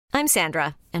I'm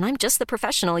Sandra, and I'm just the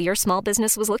professional your small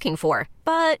business was looking for.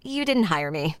 But you didn't hire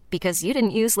me because you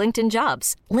didn't use LinkedIn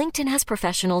Jobs. LinkedIn has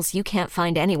professionals you can't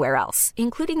find anywhere else,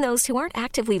 including those who aren't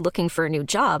actively looking for a new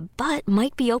job, but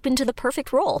might be open to the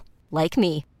perfect role, like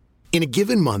me. In a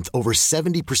given month, over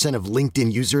 70% of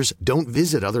LinkedIn users don't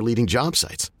visit other leading job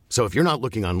sites. So if you're not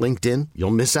looking on LinkedIn,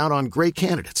 you'll miss out on great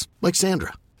candidates like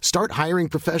Sandra. Start hiring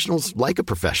professionals like a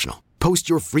professional. Post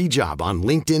your free job on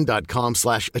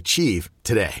linkedin.com/achieve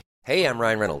today. Hey, I'm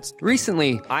Ryan Reynolds.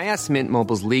 Recently, I asked Mint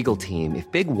Mobile's legal team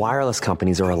if big wireless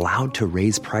companies are allowed to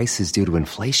raise prices due to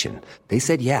inflation. They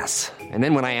said yes. And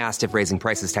then when I asked if raising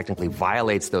prices technically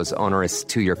violates those onerous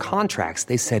two-year contracts,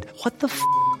 they said, "What the f***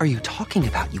 are you talking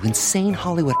about, you insane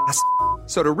Hollywood ass?"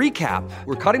 So to recap,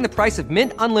 we're cutting the price of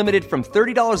Mint Unlimited from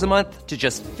 $30 a month to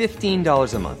just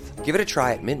 $15 a month. Give it a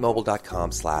try at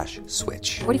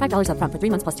mintmobile.com/switch. $45 up front for 3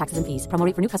 months plus taxes and fees. Promo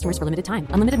rate for new customers for limited time.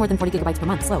 Unlimited more than 40 gigabytes per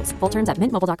month. Slows full terms at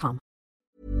mintmobile.com.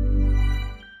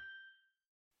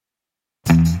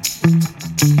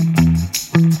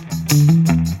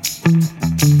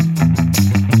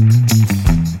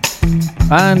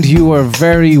 And you are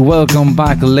very welcome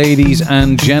back, ladies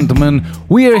and gentlemen.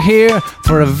 We are here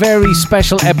for a very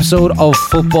special episode of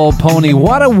Football Pony.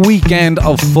 What a weekend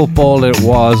of football it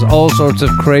was. All sorts of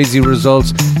crazy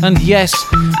results. And yes,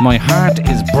 my heart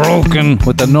is broken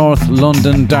with the North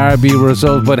London Derby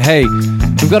result. But hey,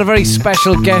 we've got a very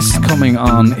special guest coming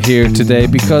on here today,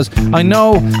 because I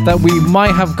know that we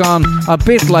might have gone a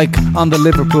bit like on the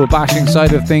Liverpool bashing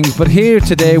side of things, but here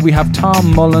today we have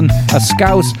Tom Mullen, a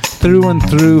scout through and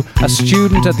through, a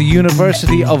student at the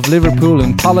University of Liverpool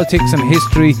in politics and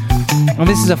history. And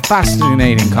this is a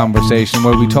fascinating conversation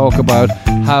where we talk about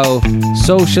how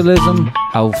socialism,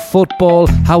 how football,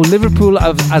 how Liverpool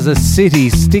as a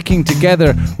city sticking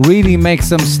together really makes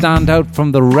them stand out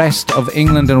from the rest of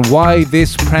England, and why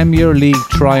this Premier League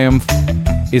triumph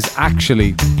is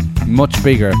actually much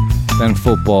bigger than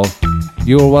football.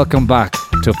 You're welcome back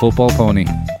to Football Pony.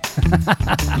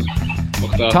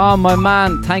 Tom, my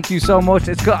man, thank you so much.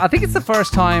 It's good. I think it's the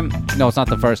first time. No, it's not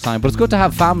the first time, but it's good to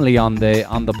have family on the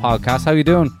podcast. How you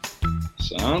doing?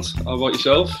 Sounds. How about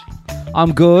yourself?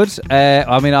 I'm good.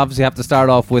 I mean, obviously, I have to start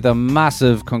off with a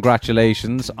massive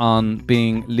congratulations on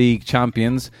being league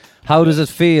champions. How does it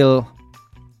feel?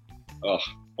 Oh,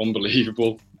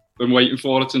 unbelievable. Been waiting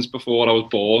for it since before I was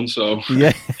born. So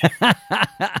yeah.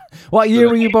 What year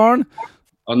were you born?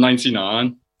 I'm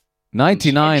 99.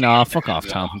 99. Oh, fuck off,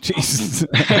 Tom. Jesus.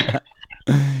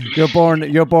 You're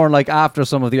born like after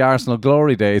some of the Arsenal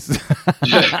glory days.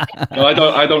 Yeah. No,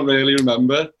 I don't really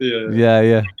remember.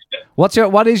 Yeah. What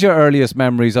is your earliest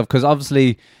memories of? Because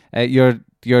obviously,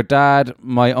 your dad,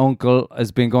 my uncle,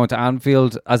 has been going to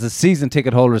Anfield as a season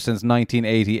ticket holder since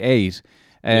 1988.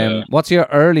 What's your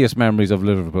earliest memories of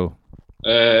Liverpool?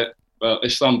 Well,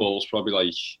 Istanbul's probably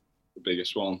like the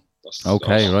biggest one.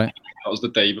 Right. That was the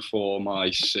day before my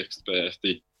 6th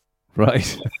birthday.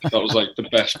 Right. That was like the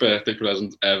best birthday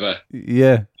present ever.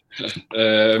 Yeah.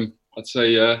 I'd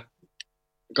say I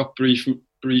got brief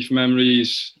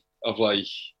memories of, like,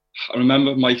 I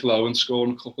remember Michael Owen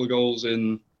scoring a couple of goals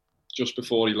in just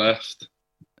before he left.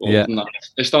 But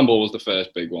Istanbul was the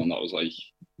first big one.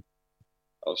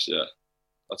 I'd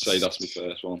say that's my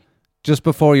first one. Just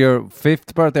before your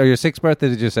 5th birthday or your 6th birthday,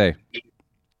 did you say?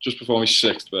 Just before my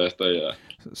 6th birthday, yeah.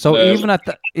 So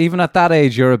even at that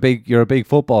age, you're a big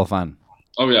football fan.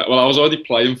 Oh yeah, well I was already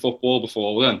playing football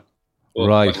before then. But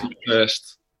right. My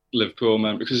first Liverpool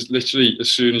memory, because literally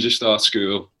as soon as you start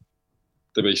school,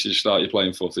 they basically start you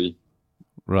playing footy.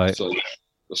 Right. So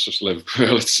that's just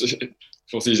Liverpool.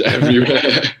 Footy's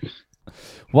everywhere.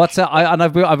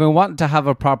 I've been wanting to have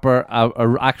a proper,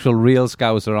 actual real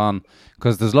Scouser on,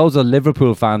 because there's loads of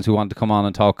Liverpool fans who want to come on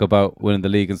and talk about winning the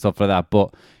league and stuff like that.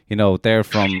 But you know, they're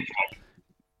from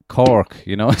Cork.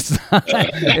 You know,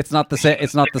 it's not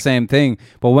the same thing.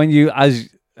 But when you, as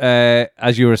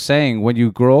you were saying, when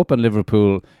you grow up in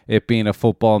Liverpool, it being a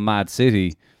football mad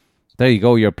city, there you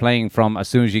go. You're playing from as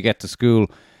soon as you get to school,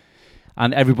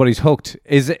 and everybody's hooked.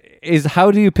 Is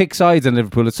how do you pick sides in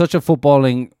Liverpool? It's such a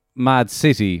footballing mad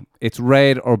city. It's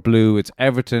red or blue. It's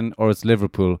Everton or it's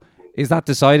Liverpool. Is that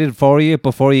decided for you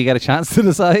before you get a chance to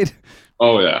decide?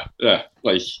 Oh yeah.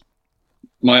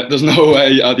 Like, there's no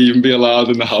way I'd even be allowed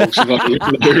in the house without blue.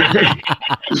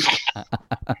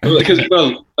 Because,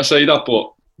 well, I say that,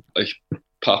 but like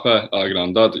Papa, our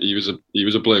granddad, he was a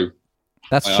blue.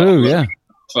 That's true. Yeah.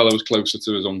 Fellow was closer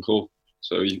to his uncle,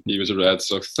 so he was a red.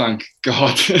 So thank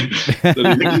God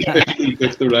that he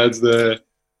picked the Reds there.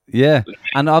 Yeah,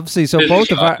 and obviously, so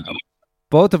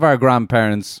both of our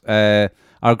grandparents,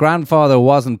 our grandfather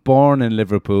wasn't born in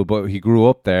Liverpool, but he grew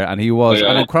up there, and he was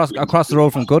and across the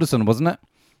road from Goodison, wasn't it?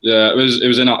 Yeah, it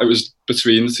was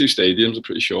between the two stadiums. I'm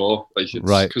pretty sure, like it's,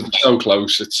 right, because it's so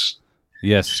close. It's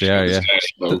They're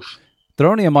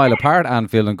only a mile apart,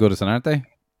 Anfield and Goodison, aren't they?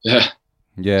 Yeah.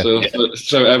 Yeah.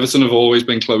 So Everton have always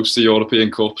been close to European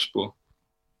Cups, but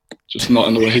just not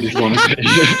in the way they want to be.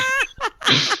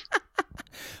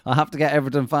 I'll have to get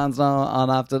Everton fans on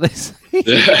after this.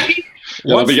 Yeah.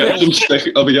 I'll be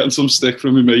getting some stick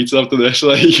from my mates after this.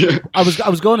 Like, I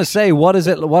was going to say, what is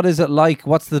it like?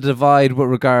 What's the divide with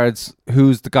regards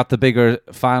who's got the bigger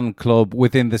fan club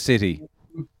within the city?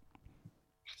 I'd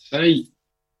say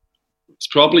it's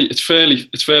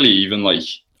fairly even. Like,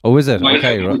 oh, is it?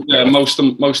 Okay, right. Yeah, most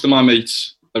of my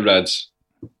mates are Reds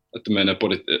at the minute,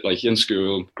 but like in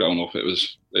school, growing up, it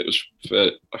was fair,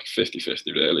 like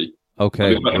 50-50 really.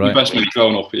 Okay, my best mate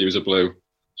growing up, he was a Blue.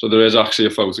 So there is actually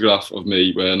a photograph of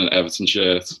me wearing an Everton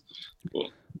shirt. But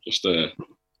just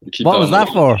keep. What was that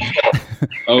for?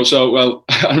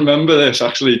 I remember this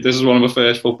actually. This is one of my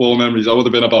first football memories. I would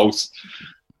have been about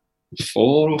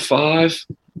 4 or 5,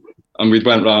 and we'd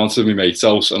went round to my mate's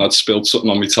house, and I'd spilled something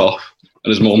on my top,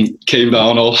 and his mum came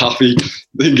down all happy,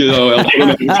 thinking, "Oh,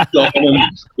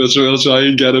 we'll try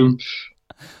and get him."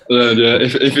 And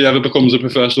if he ever becomes a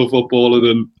professional footballer,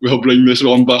 then we'll bring this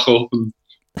one back up. And,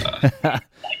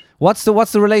 What's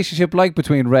the relationship like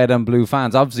between Red and Blue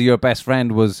fans? Obviously, your best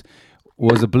friend was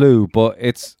a Blue, but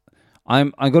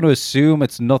I'm going to assume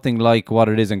it's nothing like what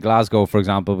it is in Glasgow, for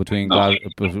example, between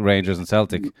Rangers and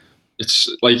Celtic. It's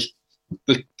like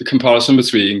the comparison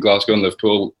between Glasgow and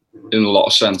Liverpool in a lot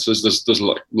of senses. There's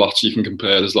lots you can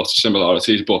compare. There's lots of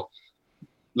similarities, but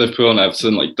Liverpool and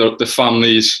Everton, like the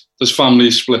families, there's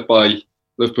families split by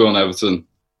Liverpool and Everton.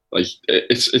 Like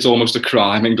it's almost a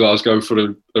crime in Glasgow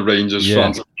for a Rangers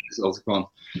fan to be a Celtic fan.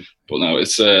 But no,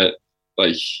 it's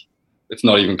like it's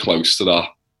not even close to that.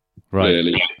 Right.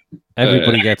 Really.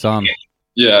 Everybody gets on.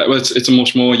 Yeah, well, it's a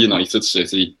much more united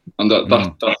city, and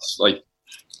that's like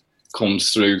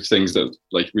comes through things that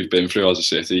like we've been through as a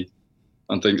city,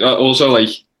 and things. Also,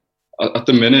 like at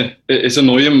the minute, it's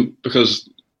annoying because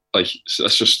like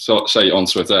let's just say on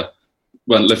Twitter,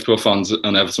 when Liverpool fans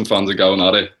and Everton fans are going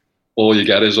at it, all you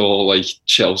get is all like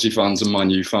Chelsea fans and Man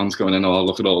U fans going in, oh,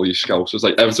 look at all these Scousers.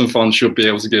 Like Everton fans should be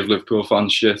able to give Liverpool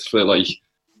fans shit for like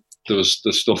the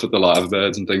stuff at the live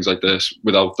birds and things like this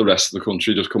without the rest of the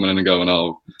country just coming in and going,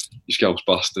 oh, you Scouse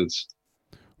bastards.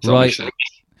 Right.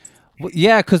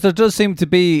 Yeah, because there does seem to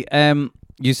be,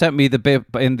 you sent me the bit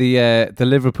in the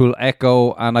Liverpool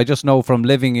Echo, and I just know from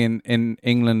living in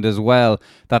England as well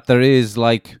that there is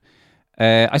like,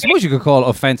 I suppose you could call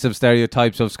offensive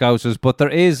stereotypes of Scousers, but there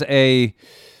is there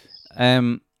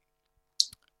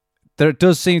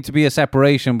does seem to be a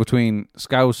separation between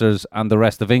Scousers and the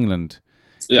rest of England.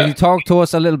 Yeah. Can you talk to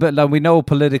us a little bit? Now, we know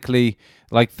politically,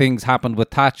 like things happened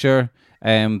with Thatcher.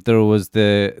 There was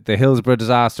the Hillsborough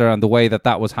disaster and the way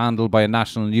that was handled by a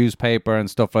national newspaper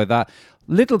and stuff like that.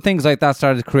 Little things like that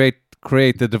started to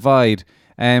create the divide.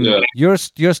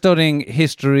 You're studying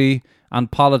history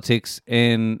and politics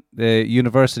in the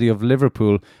University of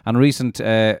Liverpool, and a recent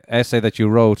essay that you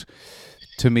wrote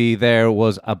to me there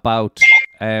was about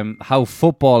how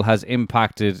football has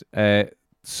impacted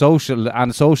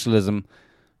socialism,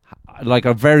 like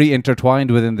are very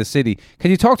intertwined within the city.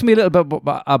 Can you talk to me a little bit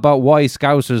about why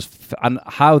Scousers and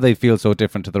how they feel so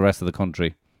different to the rest of the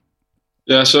country?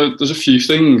 Yeah, so there's a few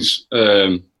things.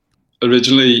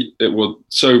 Originally,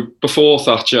 before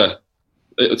Thatcher,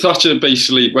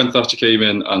 basically, when Thatcher came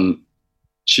in and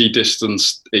she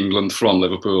distanced England from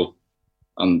Liverpool,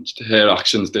 and her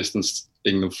actions distanced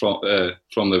England from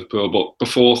Liverpool. But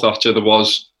before Thatcher, there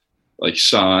was like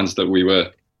signs that we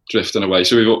were drifting away.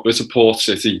 So it's a port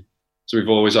city. So we've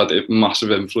always had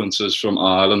massive influences from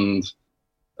Ireland,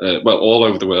 all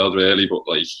over the world really, but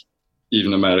like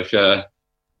even America.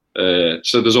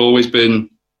 So there's always been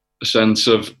a sense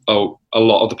of, a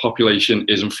lot of the population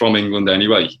isn't from England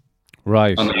anyway.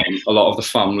 Right. And a lot of the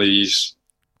families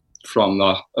from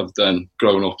that have then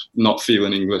grown up not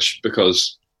feeling English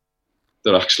because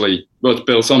they're actually, it's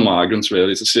built on migrants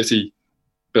really. It's a city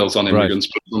built on immigrants,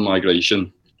 built on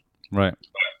migration. Right.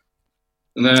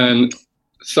 And then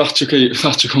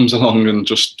Thatcher comes along and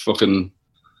just fucking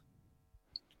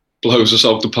blows us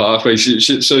out the park.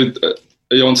 Basically. So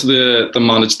are you onto the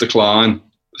managed decline?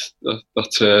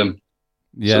 That term.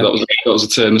 Yeah. So that was a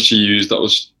term that she used.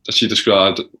 That she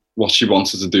described what she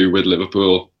wanted to do with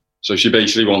Liverpool. So she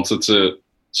basically wanted to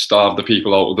starve the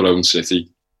people out of their own city.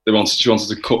 She wanted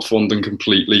to cut funding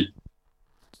completely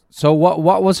So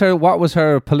what was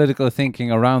her political thinking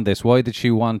around this? Why did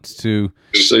she want to?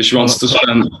 So she wanted to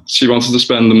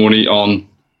spend the money on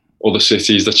other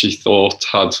cities that she thought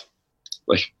had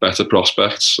like better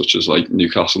prospects, such as like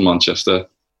Newcastle, Manchester,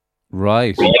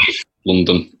 right,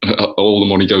 London. All the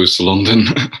money goes to London.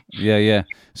 Yeah.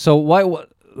 So why?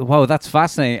 Wow, that's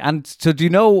fascinating. And so, do you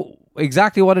know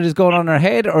exactly what it is going on in her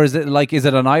head, or is it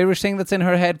an Irish thing that's in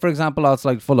her head? For example, oh, it's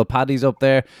like full of paddies up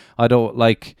there. I don't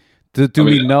like. Do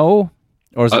we know,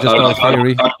 or is it just all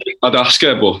theory? I'd ask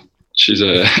her, but she's she's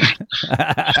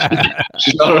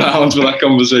not around for that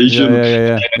conversation.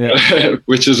 Yeah.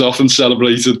 Which is often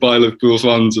celebrated by Liverpool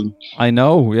fans and I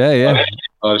know, yeah.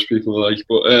 Irish people alike.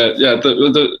 But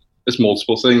it's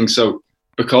multiple things. So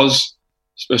because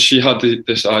she had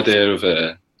this idea of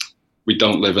we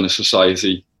don't live in a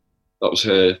society. That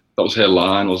was her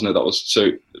line, wasn't it? That was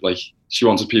so like she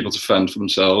wanted people to fend for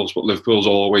themselves. But Liverpool's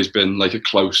always been like a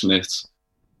close knit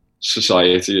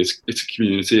society. It's a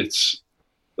community. It's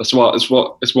one of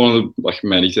the like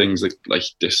many things that like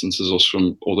distances us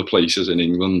from other places in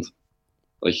England.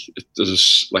 Like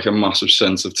there's like a massive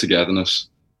sense of togetherness.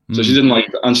 So she didn't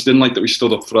like that we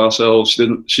stood up for ourselves.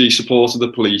 She supported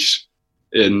the police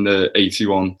in the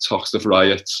 81 Toxteth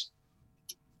riots.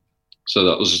 So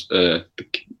that was the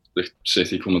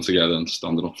city coming together and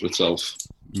standing up for itself.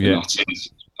 Yeah. In that sense.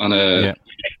 And there's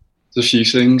a few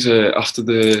things after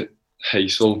the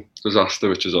Heysel disaster,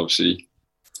 which is obviously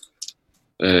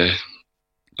that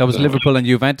was Liverpool and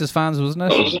Juventus fans,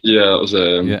 wasn't it?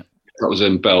 That was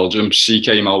in Belgium. She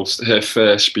came out, her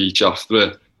first speech after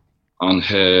it, and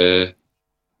her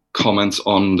comment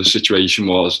on the situation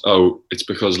was, "Oh, it's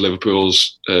because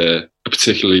Liverpool's a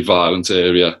particularly violent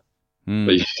area."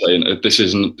 Basically saying this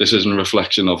isn't a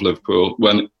reflection of Liverpool.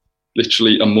 When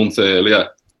literally a month earlier,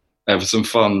 Everton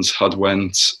fans had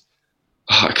went.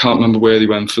 I can't remember where they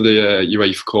went for the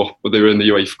UEFA Cup, but they were in the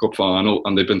UEFA Cup final,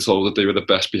 and they've been told that they were the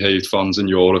best behaved fans in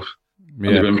Europe, and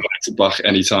they've been invited back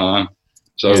any time.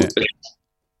 So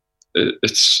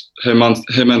it's her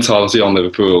mentality on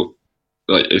Liverpool.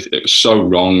 Like it was so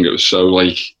wrong. It was so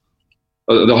like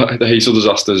the Heysel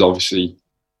disaster is obviously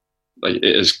like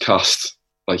it has cast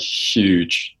like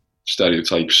huge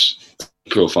stereotypes for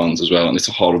Liverpool fans as well, and it's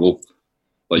a horrible,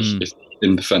 like it's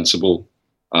indefensible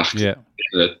act. Yeah.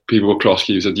 People were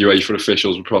prosecuted. UEFA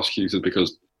officials were prosecuted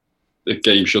because the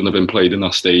game shouldn't have been played in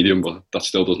that stadium, but that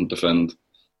still doesn't defend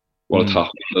what had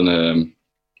happened. And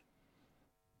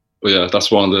but yeah,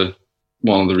 that's one of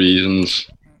the reasons.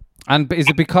 And is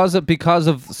it because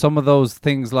of some of those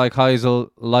things like Heysel,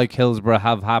 like Hillsborough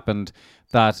have happened,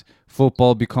 that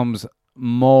football becomes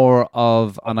more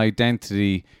of an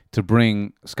identity to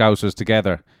bring Scousers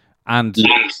together? And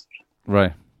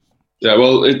right, yeah,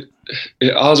 well, it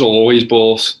has always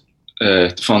brought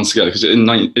the fans together because in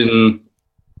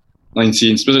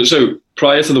 19 so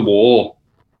prior to the war,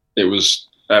 it was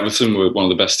Everton were one of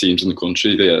the best teams in the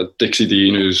country. They had Dixie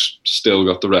Dean, who's still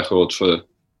got the record for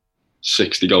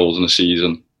 60 goals in a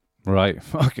season. Right,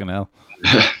 fucking hell.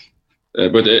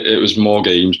 But it was more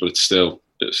games, but it's still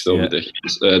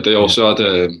ridiculous. They also had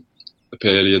a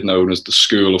period known as the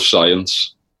School of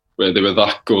Science, where they were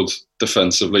that good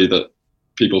defensively that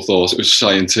people thought it was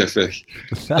scientific.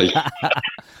 Like,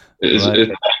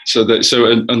 it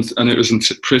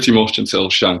was pretty much until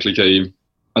Shankly came,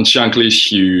 and Shankly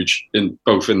is huge in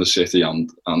both in the city and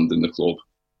in the club.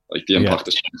 Like the impact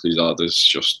that Shankly's had is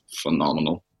just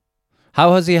phenomenal.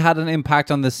 How has he had an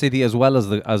impact on the city as well as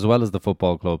the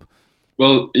football club?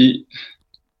 Well, he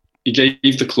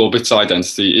gave the club its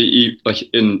identity. He like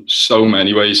in so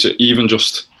many ways. So even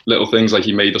just little things like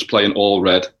he made us play in all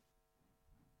red.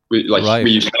 We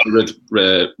used to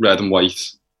have red and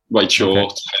white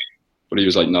shorts, but he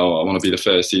was like, "No, I want to be the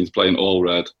first team to play in all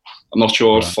red." I'm not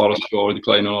sure if Forest were already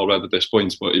playing in all red at this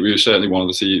point, but we were certainly one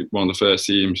of the first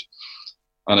teams,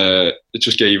 and it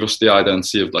just gave us the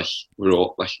identity of like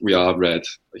we are red,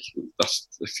 like that's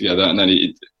together. And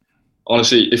then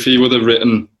honestly, if he would have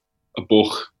written a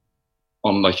book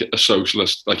on like a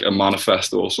socialist, like a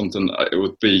manifesto or something, it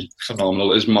would be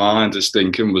phenomenal. His mind, his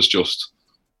thinking was just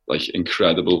like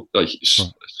incredible, like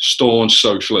staunch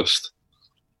socialist.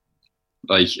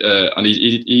 Like, and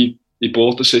he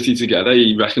brought the city together.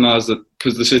 He recognised that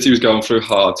because the city was going through a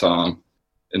hard time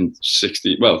in the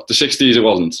 60s it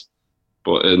wasn't,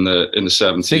 but in the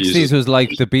 70s. 60s was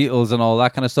like the Beatles and all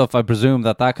that kind of stuff. I presume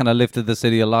that kind of lifted the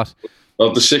city a lot.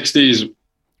 Well, the 60s,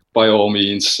 by all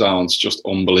means, sounds just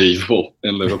unbelievable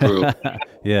in Liverpool.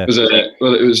 Yeah.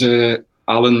 It was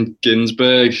Allen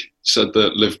Ginsberg said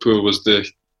that Liverpool was the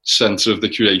centre of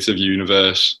the creative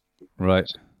universe. Right.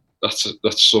 That's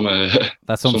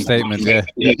some statement. Yeah.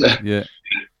 Yeah.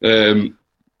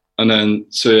 And then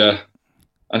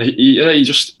and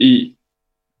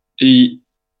he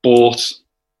bought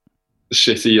the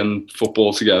city and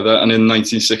football together. And in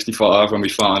 1965, when we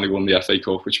finally won the FA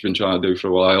Cup, which we've been trying to do for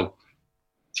a while,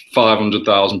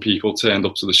 500,000 people turned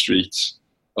up to the streets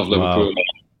of Liverpool. Wow.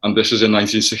 And this is in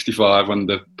 1965 when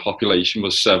the population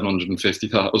was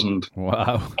 750,000.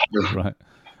 Wow. Right.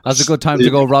 That's a good time to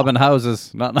go robbing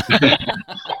houses. Well,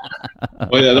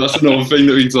 yeah, that's another thing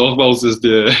that we talk about is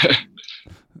the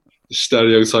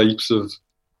stereotypes of...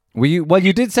 Well,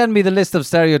 you did send me the list of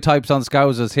stereotypes on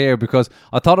Scousers here because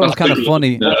I thought it was kind of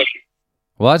funny. Yeah.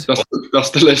 What? That's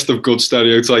the list of good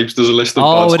stereotypes. There's a list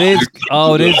of bad.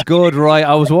 It is good, right?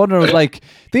 I was wondering, like,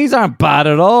 these aren't bad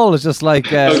at all. It's just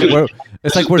like we're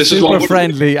super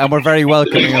friendly and we're very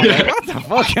welcoming. I'm like, what the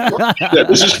fuck? Yeah,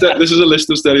 this is a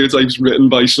list of stereotypes written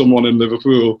by someone in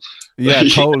Liverpool. Yeah,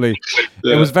 totally.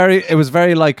 Yeah. It was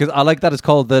very like, cause I like that it's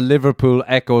called the Liverpool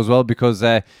Echo as well because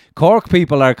Cork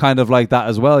people are kind of like that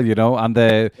as well, you know, and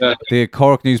the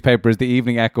Cork newspaper is the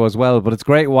Evening Echo as well. But it's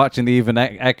great watching the Evening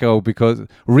Echo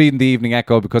reading the Evening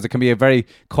Echo because it can be a very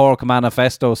Cork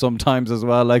manifesto sometimes as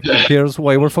well. Like, here's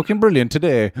why we're fucking brilliant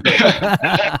today.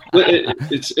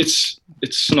 It's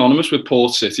synonymous with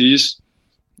port cities.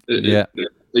 They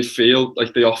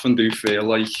often do feel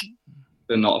like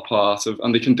they're not a part of,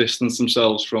 and they can distance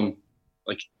themselves from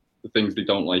like the things they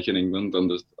don't like in England, and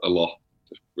there's a lot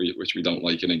which we don't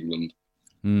like in England,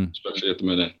 especially at the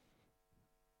minute.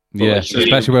 But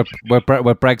especially with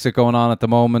Brexit going on at the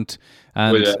moment,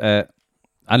 and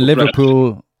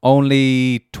Liverpool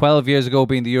only 12 years ago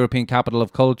being the European capital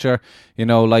of culture, you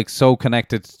know, like so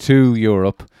connected to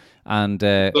Europe, and we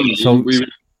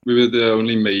were the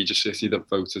only major city that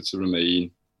voted to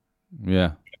remain.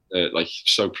 Yeah. Like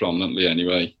so prominently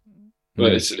anyway,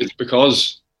 but it's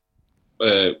because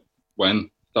when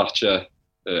Thatcher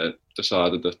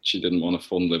decided that she didn't want to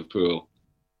fund Liverpool,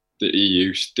 the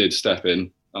EU did step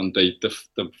in, and the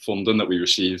funding that we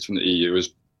received from the EU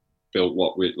has built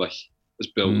Liverpool. Like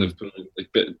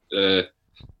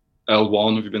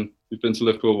L1. Have you been to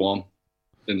Liverpool 1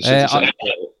 in the city centre?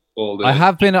 I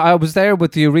have been. I was there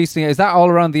with you recently. Is that all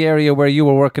around the area where you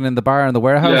were working in the bar and the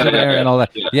warehouse and all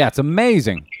that? Yeah, it's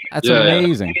amazing. That's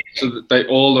amazing. Yeah. So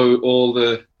all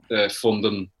the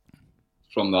funding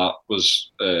from that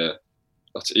was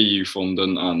that's EU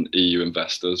funding and EU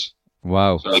investors.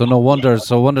 Wow. So no wonder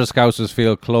Scousers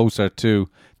feel closer to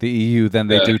the EU than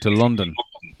they do to London.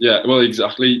 Yeah. Well,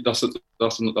 exactly. That's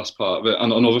part of it.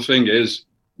 And another thing is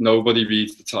nobody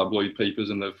reads the tabloid papers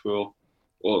in Liverpool,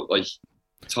 or like.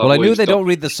 Well, I knew they don't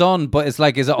read the Sun, but it's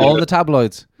like, is it all the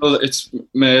tabloids? Well, it's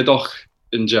Murdoch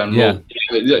in general.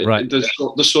 Yeah, right.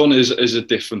 The Sun is a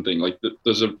different thing. Like,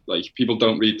 people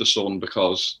don't read the Sun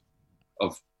because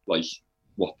of like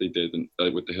what they did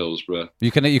with the Hillsborough.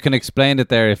 You can explain it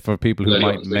there for people who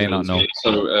may not know.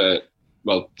 So,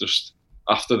 just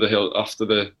after the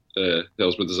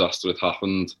Hillsborough disaster had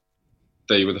happened,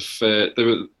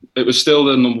 it was still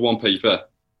the number one paper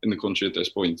in the country at this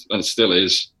point, and it still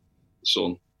is.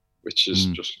 Sun, which is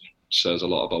just says a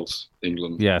lot about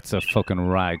England. Yeah, it's a fucking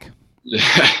rag.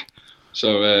 Yeah.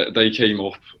 So they came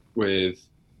up with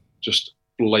just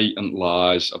blatant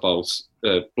lies about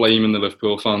blaming the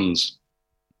Liverpool fans,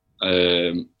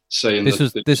 saying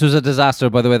this was a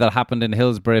disaster, by the way, that happened in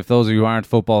Hillsborough. If those of you who aren't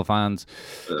football fans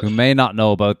who may not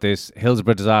know about this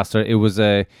Hillsborough disaster, it was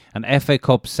an FA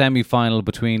Cup semi-final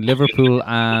between Liverpool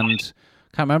and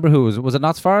I can't remember who was it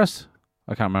Notts Forest?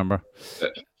 I can't remember.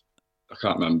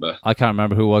 I can't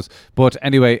remember who it was. But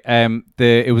anyway,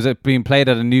 it was being played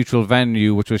at a neutral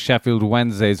venue, which was Sheffield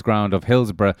Wednesday's ground of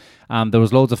Hillsborough. And there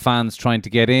was loads of fans trying to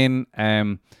get in.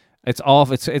 It's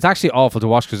awful. It's actually awful to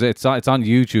watch because it's on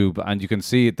YouTube and you can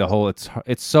see it.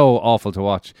 It's so awful to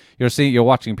watch. You're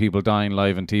watching people dying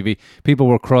live on TV. People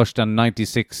were crushed, and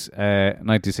 96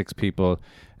 people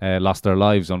lost their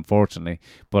lives, unfortunately.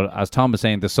 But as Tom was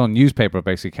saying, the Sun newspaper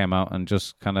basically came out and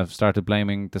just kind of started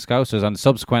blaming the Scousers, and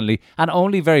subsequently, and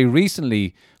only very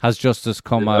recently, has justice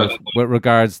come out with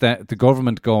regards that the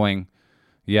government going,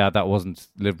 yeah, that wasn't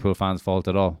Liverpool fans' fault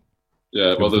at all.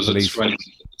 Yeah, well, there's a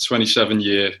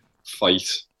 27-year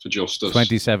fight for justice.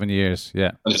 27 years,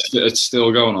 yeah. And it's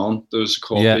still going on. There was a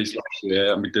court case last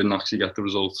year, and we didn't actually get the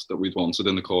results that we'd wanted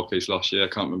in the court case last year. I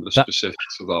can't remember the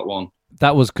specifics of that one.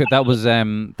 That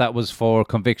was for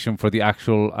conviction for the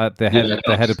actual the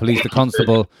head of police, the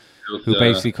constable, who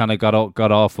basically kind of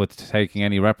got off with taking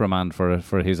any reprimand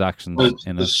for his actions.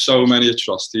 There's so many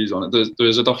atrocities on it.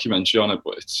 There's a documentary on it,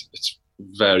 but it's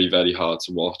very, very hard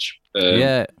to watch.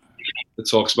 It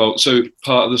talks about, so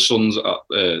part of the Sun's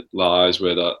lies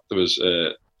were that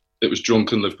it was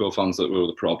drunken Liverpool fans that were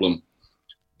the problem.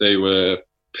 They were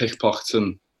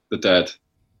pickpocketing the dead,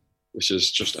 which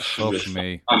is just horrific,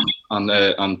 me.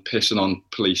 and pissing on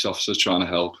police officers trying to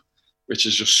help, which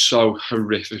is just so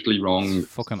horrifically wrong. It's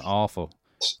fucking awful.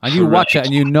 And you watch it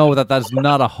and you know that there's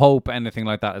not a hope anything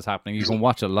like that is happening. You can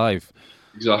watch it live.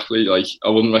 Exactly. Like, I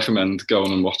wouldn't recommend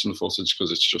going and watching the footage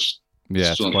because it's just...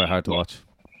 Yeah, it's quite hard to watch.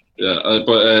 Yeah,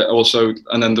 but also,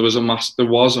 and then there was a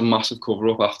massive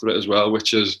cover-up after it as well,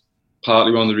 which is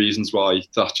partly one of the reasons why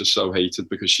Thatcher's so hated,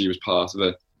 because she was part of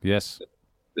it. Yes.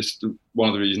 It's one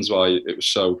of the reasons why it was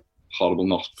so horrible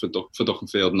not for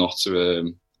Duckenfield not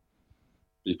to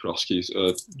be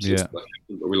prosecuted.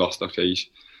 We lost that case.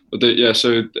 But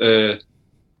so that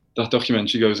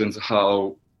documentary goes into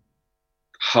how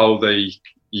they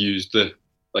used the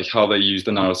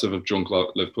narrative of drunk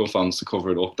Liverpool fans to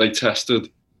cover it up. They tested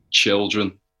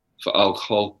children for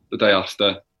alcohol the day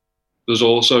after. There's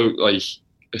also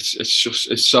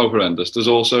it's so horrendous. There's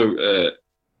also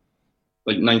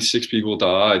 96 people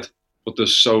died, but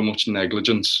there's so much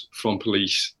negligence from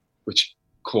police which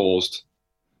caused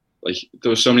there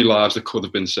were so many lives that could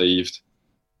have been saved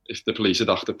if the police had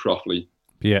acted properly.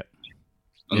 Yeah.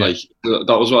 And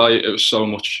that was why it was so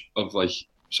much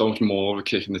more of a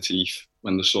kick in the teeth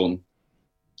when the Sun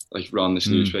ran this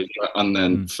newspaper, and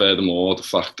then furthermore the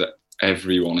fact that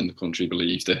everyone in the country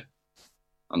believed it,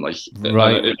 and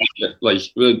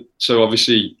so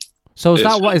obviously. So is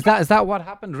that what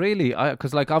happened really?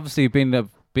 Because obviously being of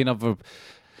a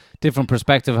different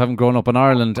perspective, having grown up in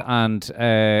Ireland, and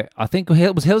I think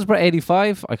was Hillsborough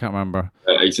 85? I can't remember.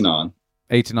 89.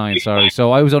 89, sorry.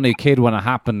 So I was only a kid when it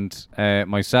happened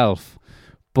myself.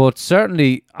 But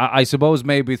certainly, I suppose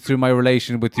maybe through my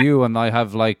relation with you, and I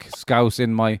have Scouse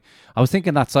in my... I was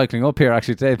thinking that cycling up here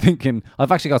actually today, thinking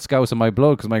I've actually got Scouse in my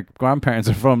blood because my grandparents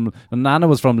are from... Nana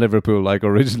was from Liverpool,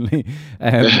 originally.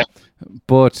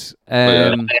 But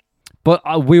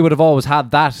we would have always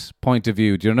had that point of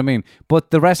view, do you know what I mean?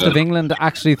 But the rest of England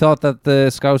actually thought that the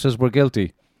Scousers were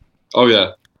guilty. Oh,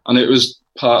 yeah. And it was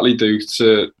partly due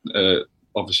to,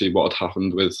 obviously, what had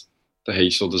happened with the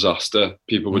Heysel disaster.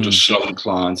 People were just so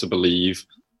inclined to believe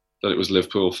that it was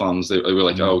Liverpool fans. They were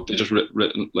like, oh, they just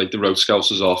written they wrote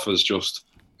Scousers off as just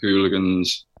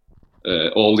hooligans.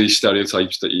 All these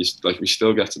stereotypes that we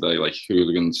still get today, like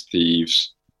hooligans,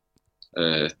 thieves.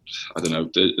 I don't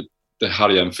know, the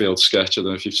Harry Enfield sketch. I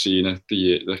don't know if you've seen it.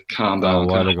 The calm down.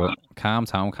 Calm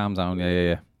down.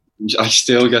 Yeah. I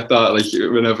still get that.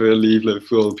 Whenever I leave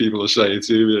Liverpool, people are saying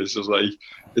to me, it's just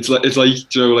it's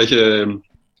you know,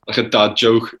 like a dad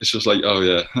joke. It's just oh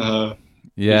yeah.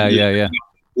 Yeah.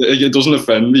 It doesn't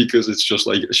offend me because it's just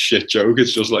a shit joke.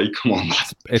 It's just come on,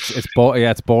 lad.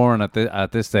 It's boring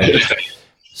at this stage.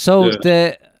 So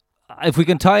if we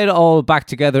can tie it all back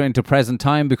together into present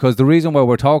time, because the reason why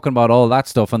we're talking about all that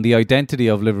stuff and the identity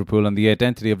of Liverpool and the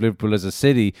identity of Liverpool as a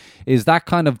city is that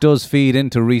kind of does feed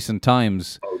into recent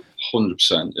times.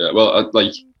 100%. Yeah. Well,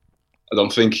 I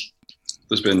don't think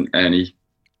there's been any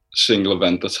single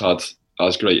event that's had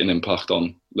as great an impact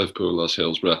on Liverpool as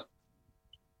Hillsborough.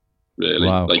 Really.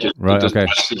 Wow.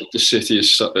 The city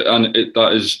is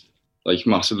that is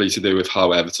massively to do with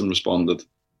how Everton responded,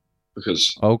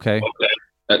 because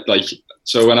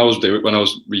so when I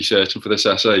was researching for this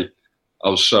essay, I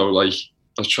was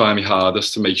trying my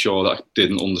hardest to make sure that I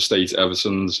didn't understate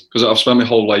Everton's, because I've spent my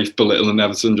whole life belittling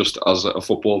Everton just as a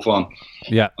football fan.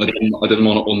 Yeah. I didn't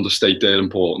want to understate their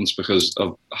importance because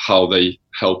of how they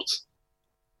helped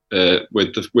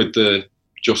with the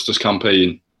Justice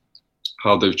campaign,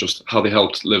 how they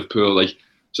helped Liverpool.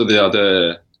 So they had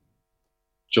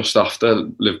just after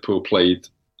Liverpool played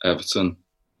Everton,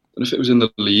 and if it was in the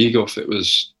league or if it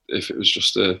was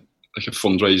just a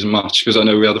fundraising match, because I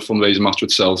know we had a fundraising match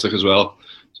with Celtic as well,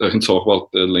 so I can talk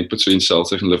about the link between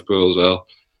Celtic and Liverpool as well.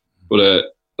 But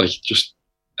just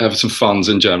Everton fans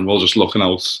in general, just looking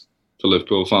out for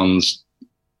Liverpool fans,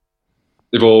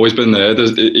 they've always been there.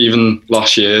 Even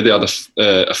last year they had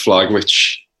a flag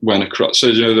which went across. So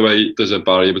you know the way there's a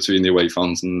barrier between the away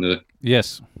fans and the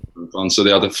fans. So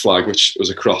they had a flag which was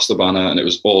across the banner, and it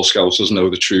was all Scousers know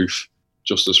the truth.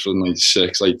 Justice for the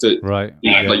 96. Even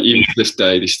to this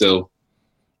day, they still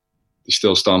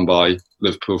stand by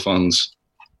Liverpool fans.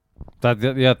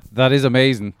 That is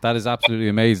amazing. That is absolutely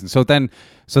amazing. So then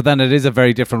it is a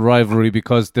very different rivalry,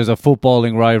 because there's a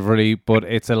footballing rivalry, but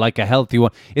it's a healthy one.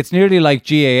 It's nearly like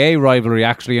GAA rivalry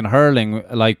actually in hurling.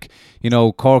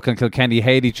 Cork and Kilkenny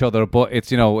hate each other, but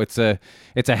it's a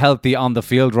healthy on the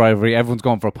field rivalry. Everyone's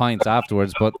going for pints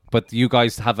afterwards, but you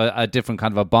guys have a different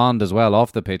kind of a bond as well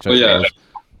off the pitch.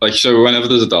 So whenever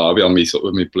there's a derby, I'll meet up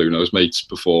with my Blue Nose mates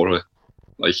before it.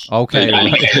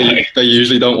 Okay. They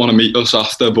usually don't want to meet us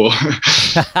after, but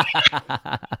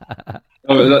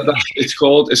Oh, it's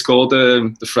called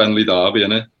the friendly derby,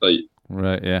 isn't it? Like,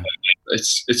 right, yeah.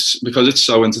 It's because it's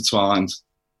so intertwined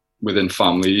within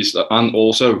families, and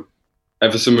also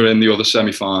Everton were in the other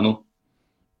semi-final.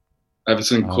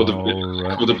 Everton could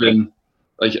have been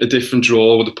like a different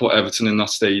draw would have put Everton in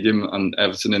that stadium and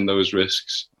Everton in those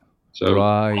risks. So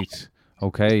right,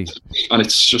 okay. And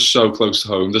it's just so close to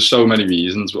home. There's so many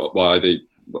reasons why they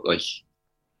like,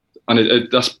 and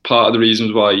that's part of the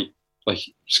reasons why like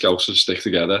Scousers stick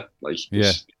together. Like,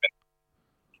 yeah.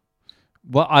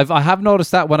 Well, I have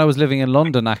noticed that when I was living in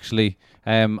London, actually,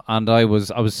 and I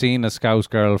was seeing a Scouse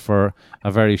girl for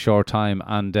a very short time,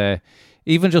 and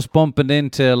even just bumping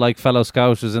into like fellow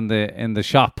Scousers in the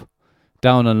shop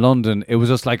down in London, it was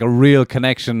just like a real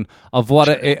connection of what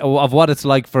it's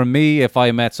like for me if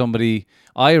I met somebody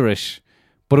Irish.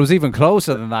 But it was even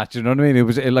closer than that. You know what I mean? It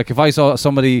was like if I saw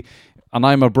somebody and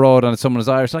I'm abroad and someone is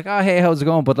Irish, like, oh, hey, how's it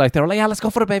going? But like they were like, yeah, let's go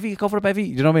for a bevy. You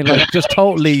know what I mean? Like just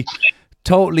totally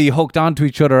hooked onto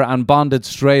each other and bonded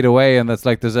straight away. And that's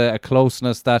like there's a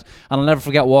closeness that, and I'll never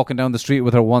forget walking down the street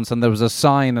with her once, and there was a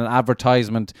sign, an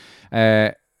advertisement,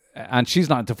 and she's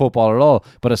not into football at all,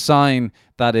 but a sign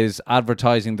that is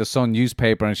advertising the Sun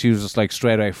newspaper, and she was just like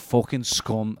straight away, fucking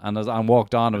scum. And as I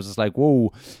walked on, I was just like,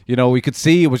 whoa, you know, we could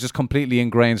see it was just completely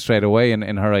ingrained straight away in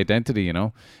her identity, you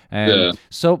know. Yeah.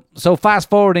 So fast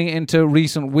forwarding into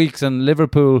recent weeks, and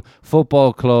Liverpool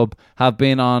Football Club have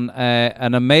been on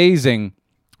an amazing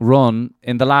run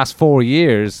in the last 4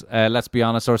 years. Let's be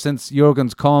honest, or since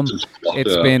Jurgen's come,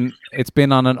 it's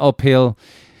been on an uphill.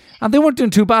 And they weren't doing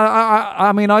too bad.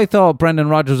 I mean, I thought Brendan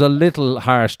Rodgers was a little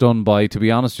harsh done by, to be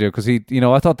honest with you, because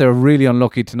I thought they were really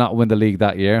unlucky to not win the league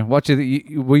that year.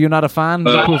 Were you not a fan?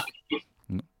 Well,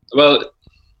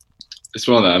 it's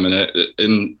one of them,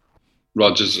 in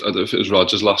Rodgers. I don't know if it was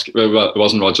Rodgers' last game. Well, it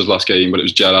wasn't Rodgers' last game, but it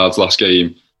was Gerrard's last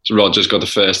game. So Rodgers got the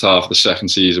first half of the second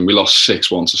season. We lost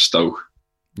 6-1 to Stoke.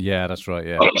 Yeah, that's right.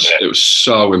 Yeah, it was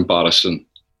so embarrassing.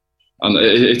 And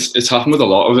it's happened with a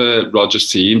lot of Rodgers'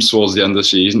 teams towards the end of the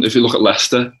season. If you look at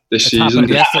Leicester this season,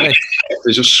 they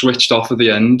just switched off at the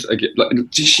end. Like,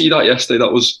 did you see that yesterday?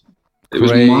 That was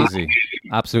crazy, was mad.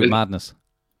 Absolute madness.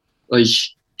 Like,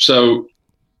 so,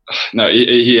 no,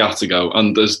 he had to go.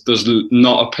 And there's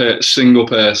not a single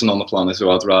person on the planet who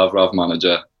I'd rather have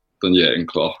manager than Jurgen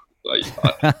Klopp. Like,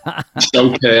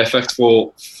 so perfect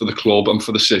for the club and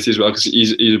for the city as well, because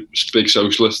he's a big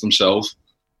socialist himself.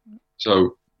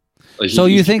 So. So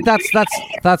you think that's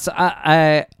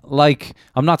like,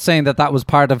 I'm not saying that was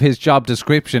part of his job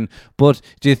description, but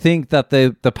do you think that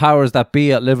the powers that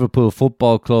be at Liverpool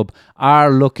Football Club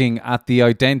are looking at the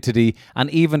identity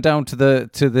and even down to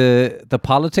the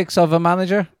politics of a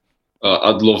manager?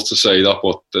 I'd love to say that,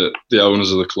 but the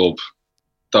owners of the club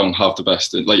don't have the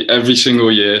best. Like, every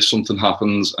single year something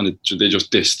happens and they just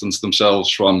distance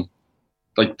themselves from,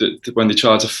 like, when they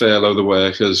try to furlough the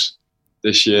workers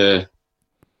this year.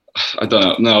 I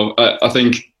don't know. No, I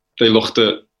think they looked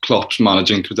at Klopp's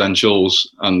managing credentials,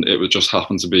 and it would just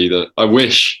happen to be that. I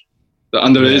wish that,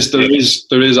 and there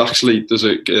is actually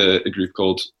a group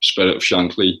called Spirit of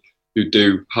Shankly who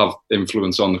do have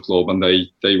influence on the club, and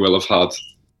they will have had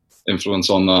influence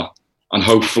on that, and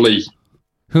hopefully.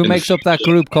 Who makes up that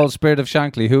group called Spirit of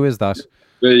Shankly? Who is that?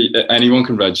 Anyone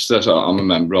can register. So I'm a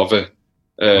member of it.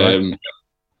 Right.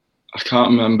 I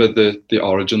can't remember the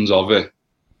origins of it.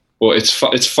 But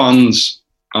it's fans,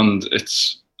 and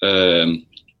it's so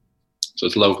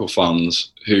it's local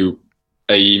fans who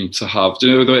aim to have. Do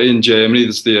you know that in Germany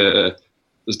there's the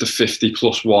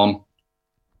 50+1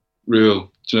 rule? Do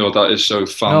you know what that is? So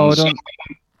fans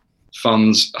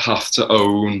have to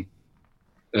own.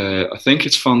 I think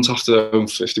it's fans have to own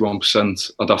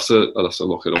 51%. I'd have to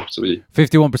look it up to be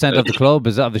 51% of the club.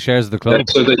 Is that of the shares of the club?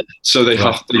 Yeah, so they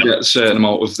have to get a certain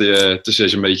amount of the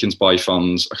decision makings by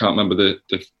fans. I can't remember the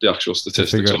actual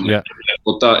statistics on it,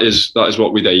 but that is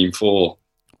what we'd aim for,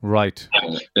 right?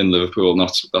 In Liverpool, and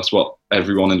that's what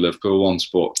everyone in Liverpool wants.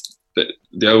 But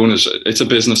the owners, it's a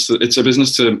business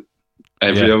to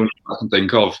every owner I can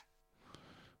think of.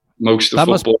 Most of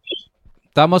football.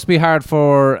 That must be hard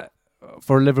for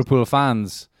Liverpool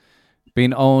fans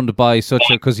being owned by such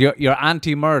a, because you're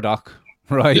anti-Murdoch,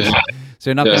 right? Yeah. So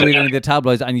you're not going to read any of the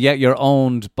tabloids, and yet you're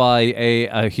owned by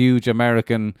a huge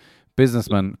American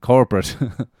businessman, corporate.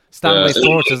 Stanway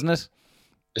Sports, isn't it?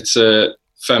 It's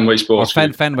Fenway Sports.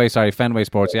 Fenway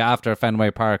Sports. Yeah, after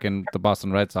Fenway Park in the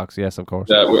Boston Red Sox. Yes, of course.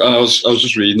 Yeah, I was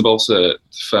just reading about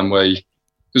Fenway,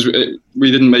 because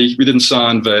we didn't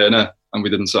sign Werner, and we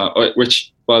didn't sign,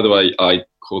 which, by the way, I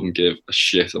couldn't give a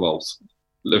shit about.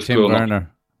 Liverpool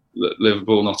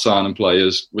not signing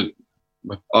players with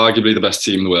arguably the best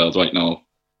team in the world right now.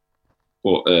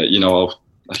 But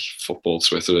like football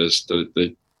Twitter is.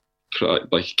 They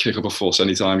like kick up a fuss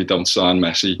anytime you don't sign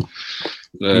Messi.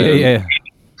 Yeah.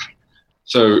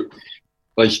 So,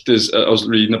 like, I was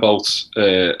reading about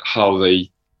how they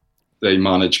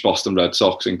manage Boston Red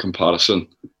Sox in comparison.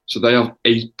 So they have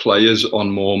 8 players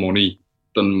on more money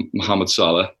than Mohamed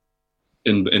Salah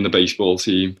in the baseball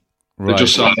team. Right.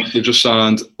 They just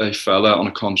signed a fella on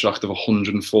a contract of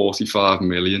 145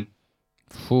 million.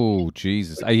 Oh,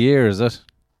 Jesus! A year, is it?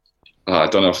 I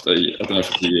don't know if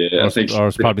it's a year. Or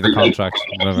it's probably the contract.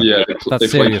 Whatever. Yeah,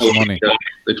 that's serious money.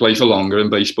 They play for longer in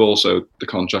baseball, so the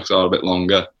contracts are a bit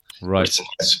longer. Right.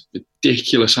 It's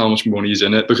ridiculous how much money is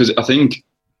in it, because I think,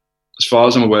 as far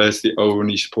as I'm aware, it's the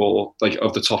only sport, like,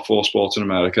 of the top 4 sports in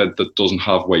America that doesn't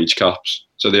have wage caps.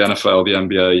 So the NFL, the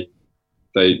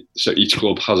NBA, so each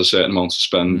club has a certain amount to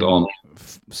spend on.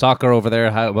 Soccer over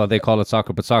there, they call it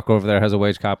soccer, but soccer over there has a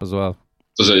wage cap as well.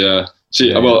 Does it? Yeah.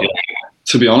 See, well,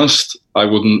 to be honest, I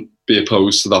wouldn't be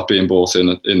opposed to that being brought in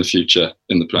the future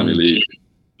in the Premier League,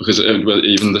 because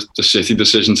even the City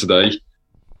decision today.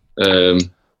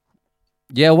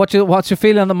 What's your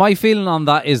feeling? My feeling on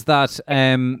that is that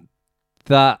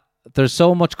that there's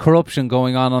so much corruption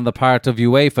going on the part of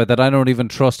UEFA that I don't even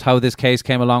trust how this case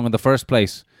came along in the first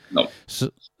place. No.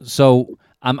 So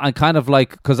I'm kind of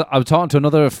like, because I was talking to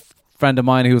another friend of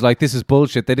mine who was like, this is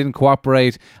bullshit. They didn't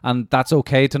cooperate, and that's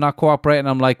okay to not cooperate. And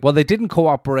I'm like, well, they didn't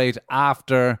cooperate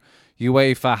after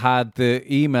UEFA had the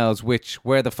emails, which,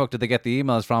 where the fuck did they get the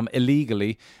emails from?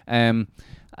 Illegally.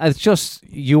 It's just,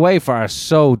 UEFA are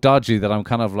so dodgy that I'm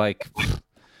kind of like...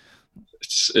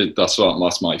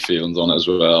 That's my feelings on it as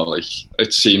well. Like,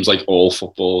 it seems like all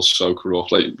football's so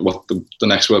corrupt. Like, what the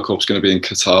next World Cup's going to be in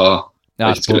Qatar.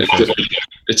 That's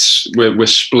we're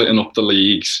splitting up the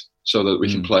leagues so that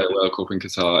we can play a World Cup in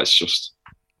Qatar. It's just,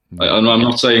 I'm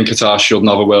not saying Qatar shouldn't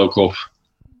have a World Cup,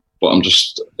 but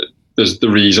there's the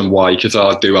reason why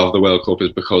Qatar do have the World Cup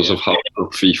is because of how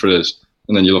FIFA is.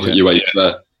 And then you look at UEFA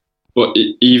there. But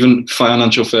even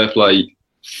financial fair play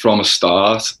from a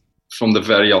start, from the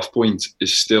very off point,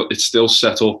 it's still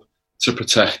set up to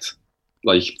protect,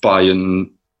 like, Bayern,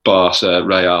 Barca,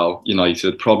 Real,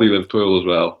 United, probably Liverpool as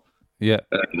well. Yeah,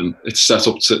 it's set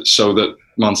up so that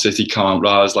Man City can't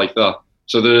rise like that.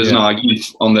 So there is an argument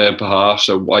on their behalf.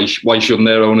 So why shouldn't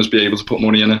their owners be able to put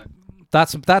money in it?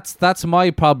 That's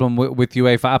my problem with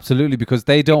UEFA, absolutely, because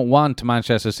they don't want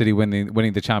Manchester City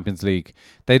winning the Champions League.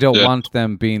 They don't want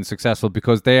them being successful,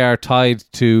 because they are tied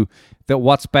to that.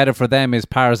 What's better for them is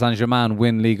Paris Saint-Germain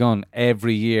win Ligue 1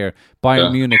 every year.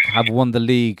 Bayern Munich have won the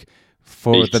league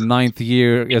for the 9th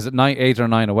year. Is it 8 or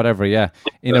 9 or whatever?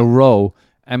 In a row.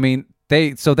 I mean,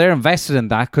 they're invested in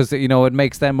that because it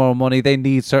makes them more money. They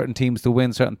need certain teams to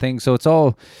win certain things. So it's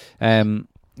all.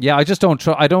 I just don't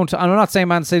trust. I'm not saying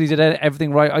Man City did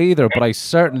everything right either, but I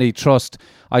certainly trust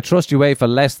UEFA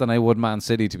less than I would Man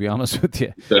City, to be honest with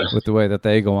you, with the way that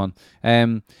they go on.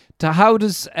 How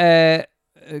does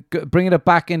bringing it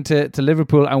back into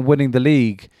Liverpool and winning the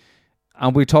league?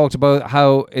 And we talked about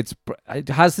how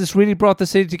has this really brought the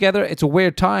city together? It's a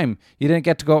weird time. You didn't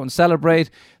get to go out and celebrate.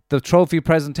 The trophy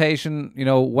presentation,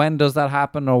 when does that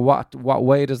happen, or what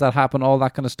way does that happen? All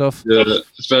that kind of stuff. Yeah,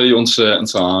 it's very uncertain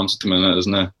times at the minute,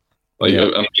 isn't it? Like,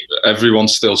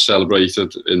 everyone's still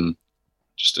celebrated in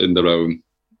their own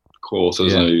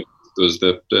quarters. There's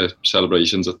the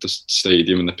celebrations at the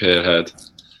stadium in the Pierhead,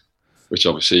 which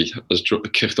obviously has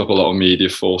kicked up a lot of media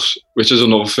fuss, which is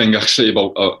another thing actually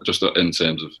about just in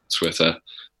terms of Twitter.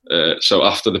 So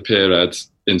after the Pierhead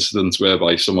incident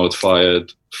whereby someone had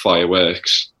fired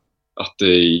fireworks at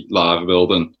the Live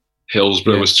building,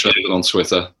 Hillsborough was trending on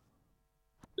Twitter.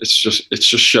 It's just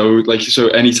showed, like, so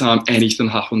anytime anything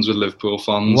happens with Liverpool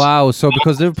fans. Wow, so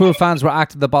because Liverpool fans were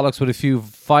acting the bollocks with a few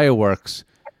fireworks,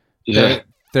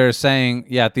 they're saying,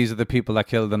 these are the people that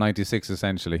killed the 96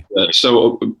 essentially. Yeah,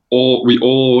 so we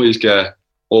always get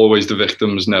the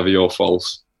victims, never your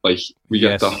fault. Like, we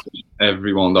get that from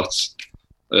everyone. That's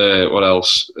what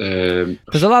else?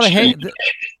 There's a lot of hate.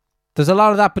 There's a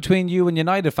lot of that between you and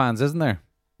United fans, isn't there?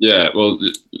 Yeah, well,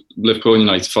 Liverpool and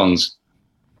United fans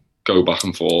go back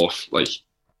and forth. Like,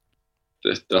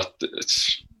 there's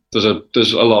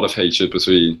a lot of hatred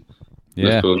between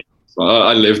Liverpool.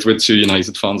 I lived with 2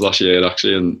 United fans last year,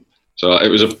 actually, and so it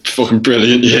was a fucking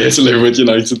brilliant year to live with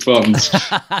United fans.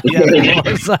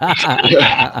 So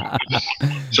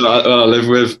I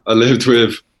lived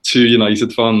with 2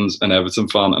 United fans, an Everton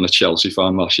fan, and a Chelsea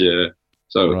fan last year.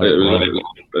 So it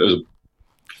was a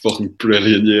fucking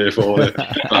brilliant year for it.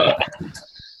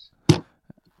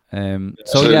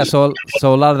 So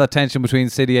a lot of that tension between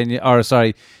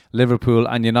Liverpool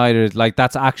and United, like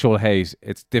that's actual hate.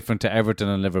 It's different to Everton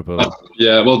and Liverpool.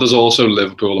 Yeah, well, there's also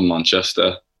Liverpool and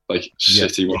Manchester, like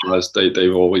City-wise.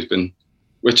 They've always been,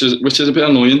 which is a bit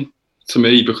annoying to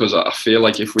me, because I feel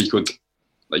like if we could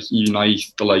like unite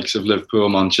the likes of Liverpool,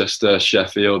 Manchester,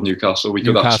 Sheffield, Newcastle, we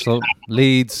could actually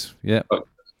Leeds,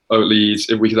 Leeds,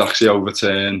 if we could actually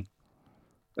overturn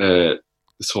the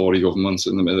Tory government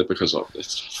in the minute, because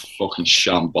it's fucking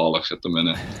shambolic at the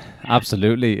minute.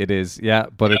 Absolutely, it is. Yeah,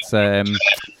 but it's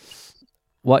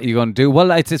what are you going to do? Well,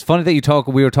 it's funny that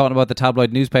we were talking about the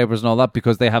tabloid newspapers and all that,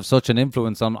 because they have such an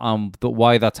influence on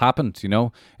why that's happened. You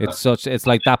know, it's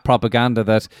like that propaganda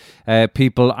that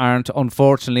people aren't,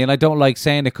 unfortunately, and I don't like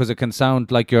saying it because it can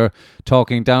sound like you're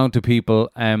talking down to people,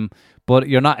 but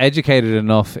you're not educated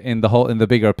enough in the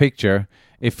bigger picture.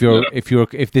 If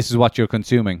this is what you're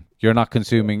consuming, you're not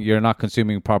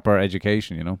consuming proper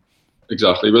education, you know.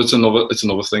 Exactly, but it's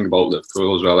another thing about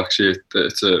Liverpool as well. Actually,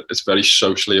 it's a very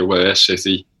socially aware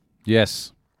city.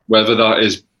 Yes. Whether that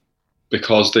is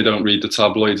because they don't read the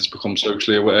tabloids, it's become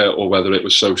socially aware, or whether it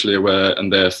was socially aware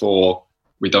and therefore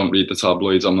we don't read the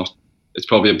tabloids. It's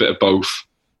probably a bit of both.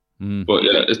 But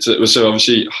yeah, so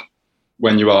obviously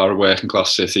when you are a working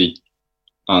class city,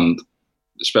 and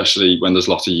especially when there's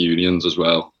lots of unions as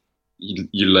well,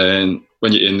 you learn,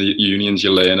 when you're in the unions,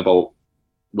 you learn about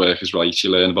workers' rights, you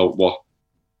learn about what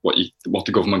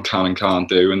the government can and can't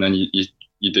do, and then you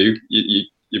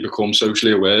become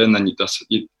socially aware, and then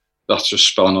that's just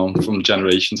spun on from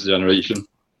generation to generation.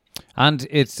 And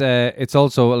it's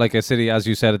also like a city, as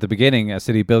you said at the beginning, a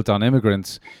city built on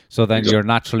immigrants, so then you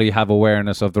naturally have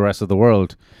awareness of the rest of the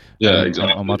world. Yeah,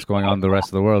 exactly. On what's going on in the rest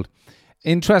of the world.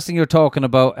 Interesting you're talking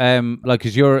about,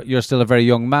 because you're still a very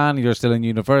young man, you're still in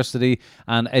university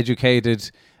and educated,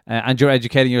 and you're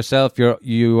educating yourself.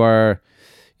 You are,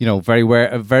 very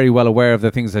well aware of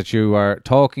the things that you are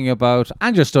talking about,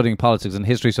 and you're studying politics and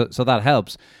history, so that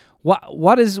helps.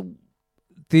 What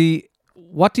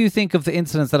do you think of the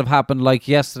incidents that have happened? Like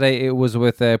yesterday, it was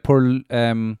with poor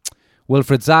Wilfried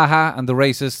Zaha and the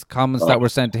racist comments that were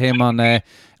sent to him on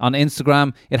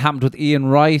Instagram. It happened with Ian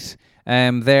Wright.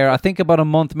 There, I think about a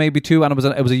month, maybe two, and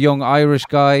it was a young Irish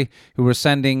guy who were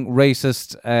sending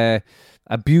racist,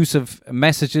 abusive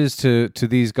messages to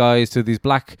these guys, to these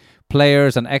black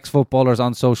players and ex-footballers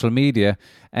on social media.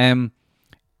 Do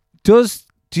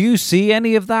you see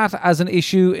any of that as an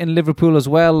issue in Liverpool as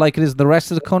well, like it is in the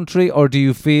rest of the country, or do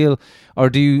you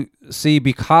see,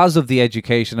 because of the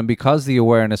education and because of the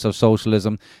awareness of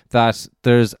socialism, that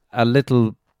there's a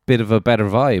little bit of a better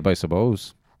vibe, I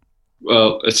suppose?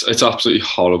 Well, it's absolutely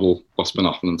horrible what's been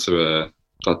happening to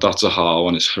that's Zaha,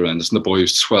 and it's horrendous. And the boy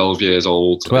was 12 years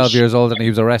old. 12 years old, and he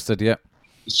was arrested, yeah.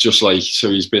 It's just like, so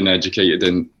he's been educated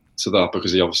into that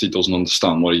because he obviously doesn't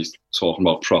understand what he's talking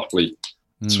about properly.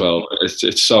 12,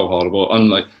 it's so horrible. And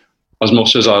like, as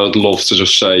much as I would love to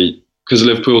just say, because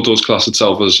Liverpool does class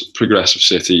itself as a progressive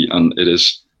city, and it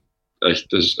is, like,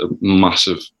 there's a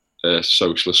massive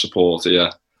socialist support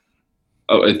here.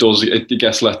 It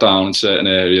gets let down in certain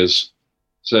areas.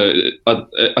 So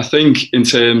I think in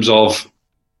terms of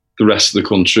the rest of the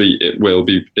country, it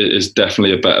is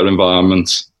definitely a better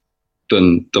environment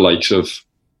than the likes of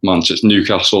Manchester.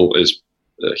 Newcastle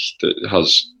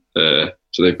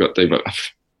so they've got. I'm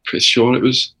pretty sure it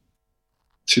was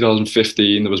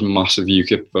 2015. There was massive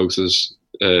UKIP voters.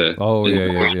 Yeah.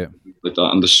 Like that,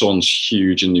 and the Sun's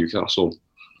huge in Newcastle.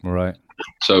 Right.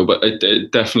 So, but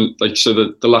it definitely, like, so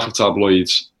the lack of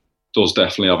tabloids does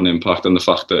definitely have an impact, and the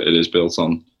fact that it is built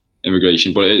on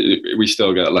immigration. But we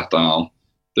still get let down.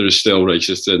 There is still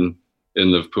racists in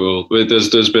Liverpool.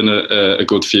 There's been a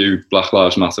good few Black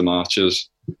Lives Matter marches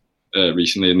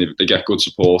recently, and they get good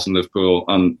support in Liverpool.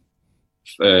 And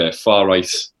far right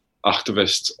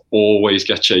activists always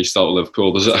get chased out of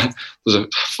Liverpool. There's a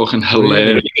fucking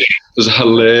hilarious. There's a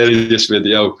hilarious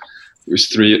video. It was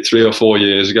three or 4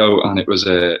 years ago, and it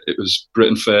was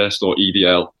Britain First, or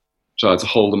EDL, tried to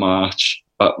hold a march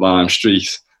at Lime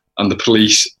Street, and the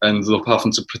police ended up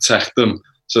having to protect them.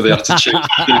 So they had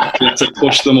to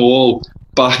push them all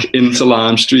back into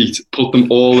Lime Street, put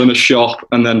them all in a shop,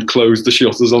 and then close the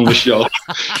shutters on the shop.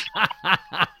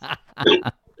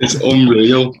 It's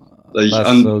unreal. Like,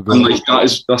 that's so good. And like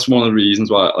that's one of the reasons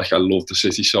why, like, I love the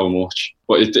city so much.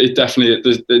 But it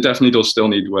definitely does still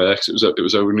need work. It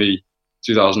was only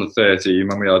 2013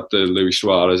 when we had the Luis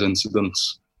Suarez incident.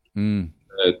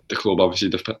 The club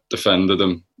obviously defended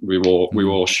him. We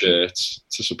wore shirts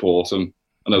to support him.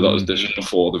 I know that was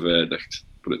before the verdict,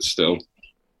 but it's still.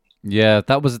 Yeah,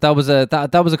 that was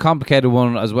a complicated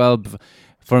one as well.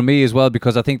 for me as well,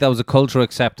 because I think that was a cultural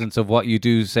acceptance of what you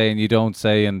do say and you don't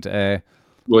say. And I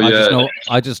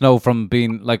just know from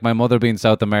being like my mother being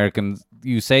South American,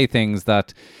 you say things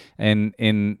that in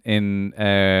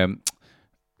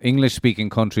English speaking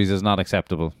countries is not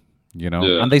acceptable, you know,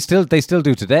 and they still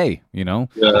do today, you know.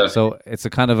 Yeah. So it's a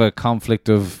kind of a conflict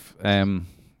of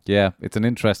it's an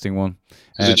interesting one.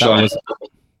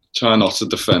 Try not to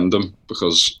defend him,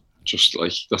 because just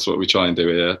like that's what we try and do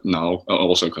here now.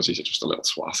 Also because he's just a little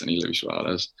twat and he Luis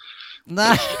Suarez.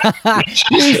 Nah,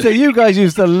 you guys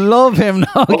used to love him.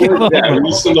 No, we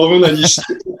used to love him, and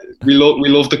we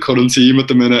love the current team at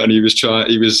the minute. And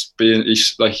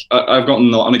he's like, I've got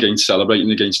nothing against celebrating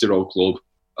against your old club.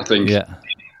 I think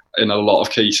in a lot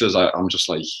of cases, I'm just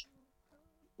like,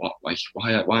 what? Like,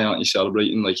 why aren't you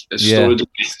celebrating? Like,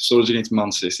 Sturridge against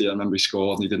Man City, I remember he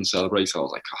scored and he didn't celebrate. So I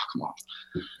was like, oh, come on.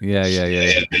 Yeah.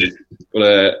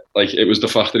 But like, it was the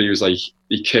fact that he was like,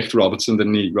 he kicked Robertson,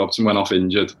 didn't he? Robertson went off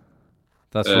injured.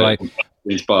 That's right.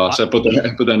 Against Barca, but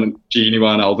then Gini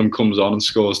Wijnaldum comes on and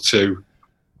scores 2.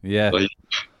 Yeah.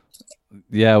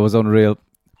 It was unreal.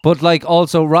 But like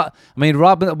also,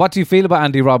 Robin. What do you feel about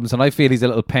Andy Robinson? I feel he's a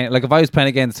little pain. Like if I was playing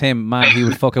against him, man, he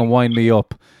would fucking wind me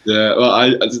up. Yeah,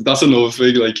 well, that's another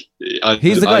thing. Like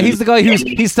he's the guy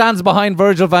he stands behind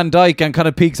Virgil van Dijk and kind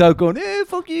of peeks out, going,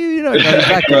 fuck you," you know.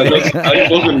 I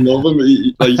fucking love him.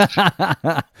 He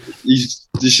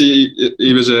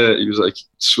was like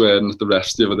swearing at the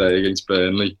refs the other day against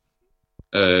Burnley,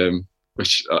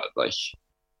 which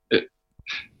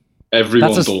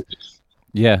everyone does.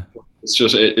 Yeah. It's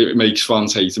just it makes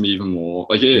fans hate him even more.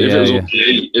 Like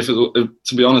if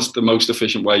to be honest, the most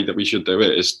efficient way that we should do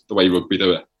it is the way rugby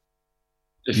do it.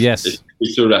 If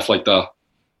we do a ref like that,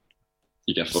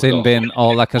 you get fucked sin off. bin,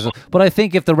 all that kind of stuff. But I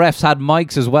think if the refs had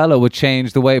mics as well, it would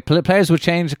change the way players would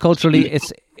change culturally.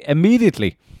 It's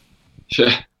immediately.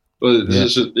 Yeah, but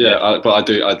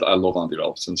I love Andy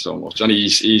Robertson so much, and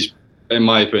he's in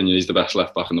my opinion he's the best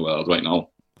left back in the world right now.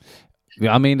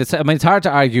 Yeah, I mean it's hard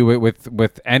to argue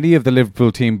with any of the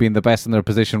Liverpool team being the best in their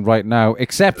position right now,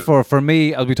 except for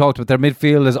me, as we talked about, their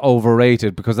midfield is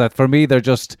overrated, because for me they're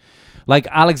just like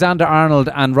Alexander-Arnold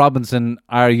and Robinson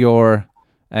are your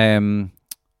the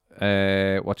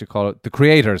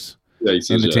creators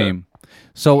in the team.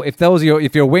 So if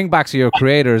your wing backs are your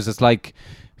creators, it's like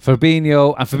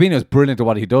Fabinho, and Fabinho's brilliant at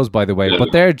what he does, by the way. Yeah.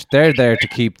 But they're there to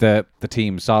keep the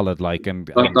team solid, like and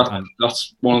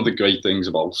that's one of the great things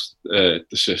about the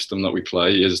system that we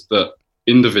play, is that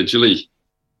individually,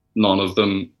 none of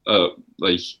them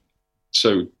let's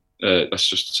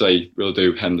just say we'll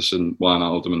do Henderson,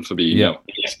 Wijnaldum, and Fabinho. Yeah.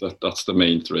 That's the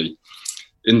main 3.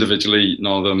 Individually,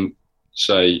 none of them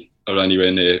are anywhere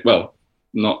near. Well,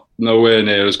 nowhere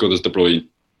near as good as De Bruyne.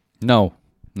 No.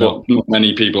 But not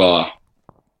many people are.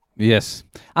 Yes,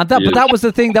 and but that was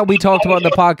the thing that we talked about in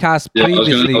the podcast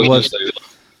previously.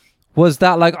 Was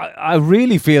that like I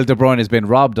really feel De Bruyne has been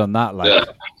robbed on that? Like, yeah.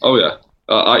 Oh yeah.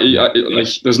 Like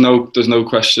there's no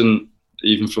question,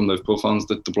 even from Liverpool fans,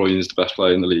 that De Bruyne is the best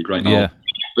player in the league right now. Yeah.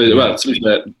 But well, to be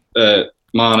fair,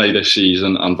 Mane this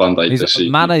season and Van Dijk this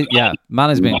season.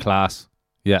 Mane's been class.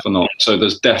 Yeah. So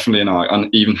there's definitely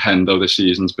and even Hendo this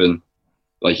season's been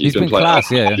like he's been playing class.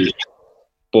 Yeah.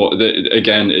 But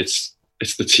again, it's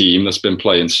the team that's been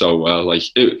playing so well. Like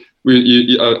you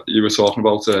were talking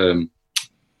about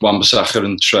Wan-Bissaka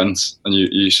and Trent, and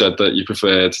you said that you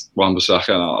preferred Wan-Bissaka,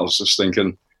 and I was just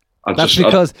thinking, I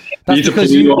need to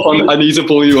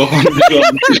pull you up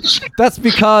on That's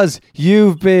because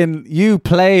you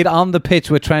played on the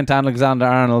pitch with Trent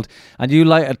Alexander-Arnold,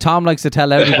 and Tom likes to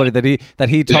tell everybody that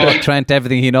he taught Trent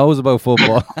everything he knows about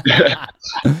football. Yeah.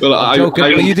 Well,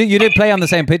 but you did play on the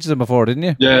same pitch as him before, didn't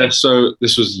you? Yeah. So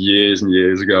this was years and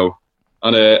years ago,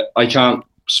 and I can't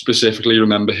specifically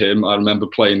remember him. I remember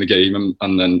playing the game,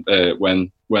 and then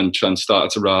when Trent started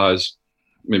to rise,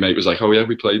 my mate was like, "Oh yeah,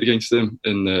 we played against him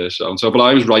in the so and so." But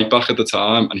I was right back at the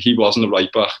time, and he wasn't a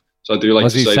right back. So I do like to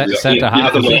say he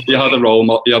had a role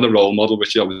model,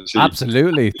 which he obviously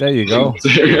absolutely. There you go.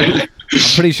 I'm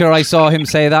pretty sure I saw him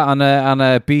say that on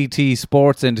a BT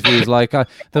Sports interview. He was like, there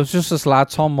was just this lad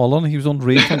Tom Mullen. He was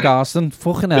unreal from Garston.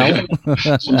 Fucking hell.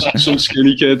 some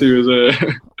skinny kid who was.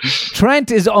 Trent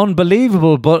is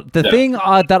unbelievable, but the thing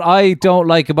that I don't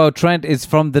like about Trent is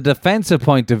from the defensive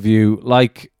point of view,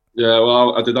 like. Yeah,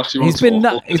 well, I did actually want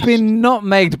he's been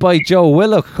nutmegged by Joe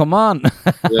Willock. Come on.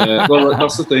 Yeah, well,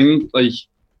 that's the thing. Like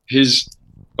his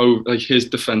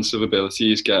defensive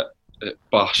abilities get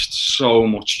bashed so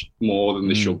much more than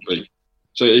they should be.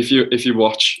 So if you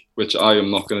watch, which I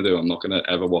am not going to do, I'm not going to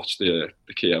ever watch the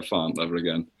Kiev fan ever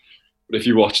again. But if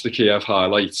you watch the Kiev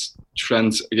highlights,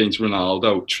 Trent against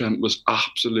Ronaldo, Trent was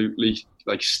absolutely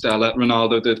like stellar.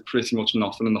 Ronaldo did pretty much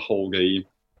nothing in the whole game.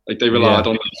 Like they relied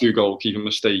on 2 goalkeeping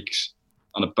mistakes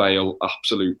and a Bale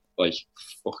absolute like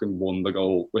fucking wonder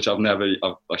goal, which I've like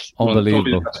unbelievable.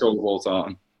 Probably the best goal of all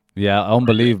time. Yeah,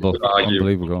 unbelievable.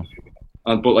 Unbelievable.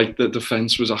 But like the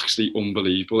defense was actually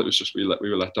unbelievable. It was just we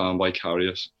were let down by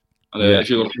Karius. And if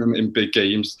you look at him in big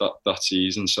games that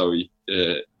season, so he,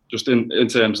 just in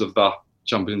terms of that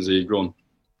Champions League run,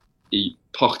 he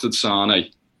pocketed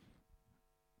Sane.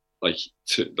 Like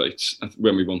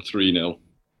when we won 3-0,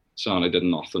 Sane did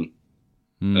nothing.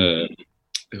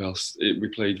 Who else? We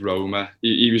played Roma.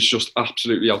 He was just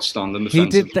absolutely outstanding. He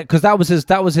did because that was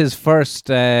his first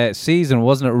season,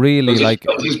 wasn't it? Really, that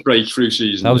was his breakthrough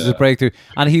season. That was his breakthrough,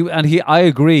 and he. I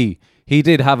agree. He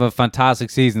did have a fantastic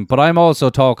season, but I'm also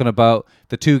talking about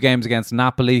the 2 games against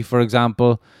Napoli, for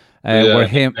example, where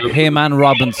him and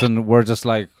Robinson were just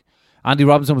like. Andy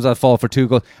Robinson was at fault for 2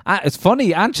 goals. It's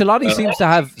funny. Ancelotti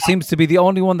seems to be the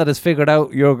only one that has figured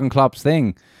out Jurgen Klopp's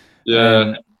thing.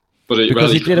 Yeah.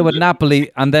 Because he did it with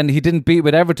Napoli, and then he didn't beat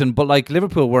with Everton. But like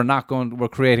Liverpool, were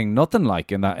creating nothing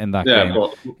like in that game. Yeah,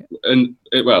 but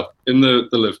in the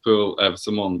Liverpool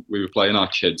Everton one, we were playing our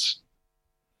kids.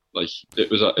 Like it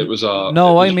was our.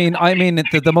 No, I mean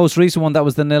the most recent one that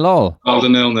was the 0-0. Oh, the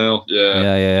 0-0.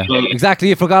 Yeah. Well, exactly.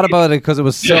 You forgot about it because it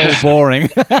was so boring.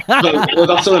 Well,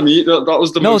 that's what I mean. That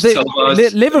was the most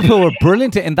televised. Liverpool were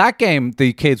brilliant in that game.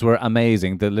 The kids were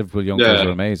amazing. The Liverpool young kids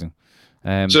were amazing.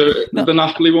 The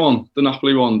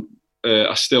Napoli one,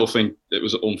 I still think it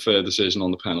was an unfair decision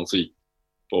on the penalty,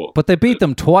 but they beat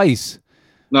them twice.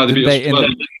 No, they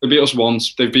beat us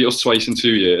once. They beat us twice in 2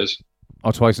 years. Oh,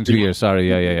 twice in 2 years. Sorry,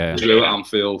 yeah. Drew at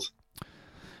Anfield.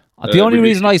 The only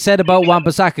reason I said about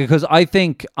Wan-Bissaka, because I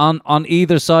think on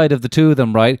either side of the 2 of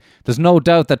them, right, there's no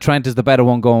doubt that Trent is the better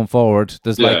one going forward.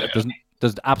 There's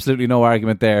absolutely no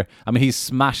argument there. I mean, he's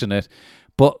smashing it.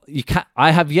 But I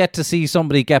have yet to see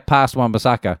somebody get past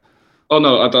Wan-Bissaka. Oh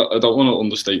no, I don't want to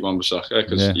understate Wan-Bissaka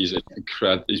because he's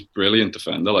he's brilliant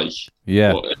defender. Like,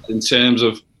 but in terms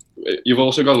of, you've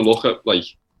also got to look at like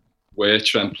where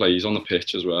Trent plays on the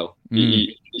pitch as well.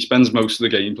 He spends most of the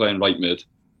game playing right mid.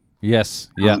 Yes,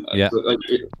 yeah. Like,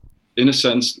 in a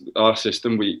sense, our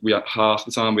system, we half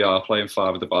the time we are playing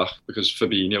 5 at the back because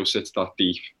Fabinho sits that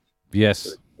deep.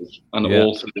 Yes, and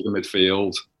all 3 of the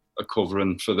midfield are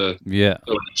covering for the.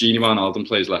 So Gini Wijnaldum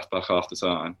plays left back half the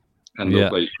time. And they'll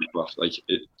play left. Like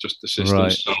the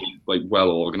system's so like well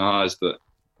organised that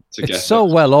it's so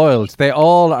well oiled. They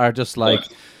all are just like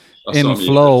in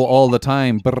flow all the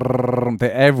time.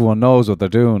 Everyone knows what they're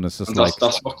doing. It's just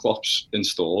that's what Klopp's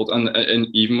installed. And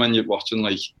even when you're watching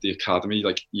like the academy,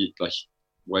 like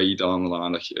way down the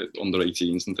line, like under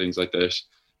 18s and things like this,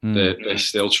 they're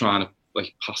still trying to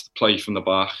like pass the play from the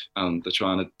back, and they're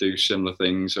trying to do similar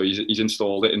things. So he's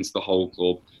installed it into the whole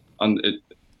club, and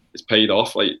it's paid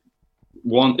off. Like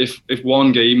if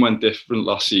one game went different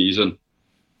last season,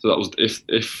 so that was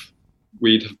if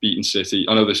we'd have beaten City.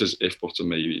 I know this is if buts and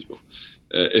maybes, but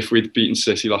if we'd beaten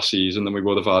City last season, then we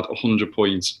would have had 100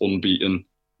 points unbeaten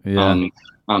and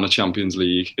a Champions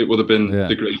League. It would have been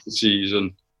the greatest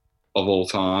season of all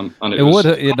time, and it would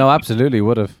have, absolutely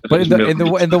would have. But in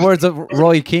the words of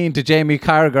Roy Keane to Jamie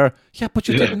Carragher, but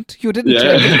you didn't.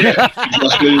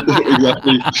 Exactly.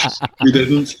 We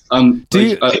didn't, and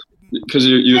because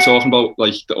you were talking about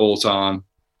like the all-time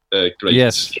great Premier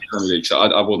League, so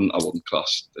I wouldn't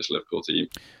class this Liverpool team.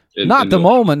 Not at the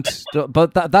moment,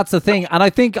 but that's the thing. And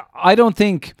I don't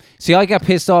think. See, I get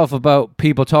pissed off about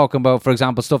people talking about, for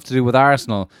example, stuff to do with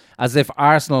Arsenal, as if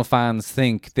Arsenal fans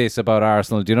think this about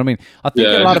Arsenal. Do you know what I mean? I think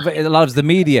a lot of the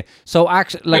media. So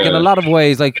actually, like in a lot of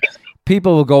ways, like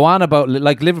people will go on about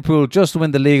like Liverpool just to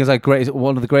win the league is like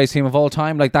one of the greatest team of all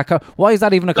time. Like that. Why is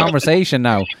that even a conversation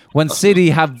now? When City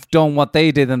have done what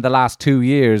they did in the last 2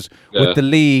 years with the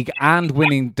league and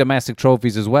winning domestic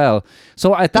trophies as well.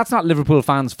 So that's not Liverpool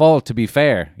fans' fault, to be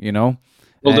fair. You know.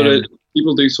 Well,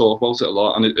 people do talk about it a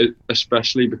lot, and it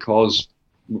especially because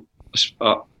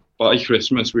by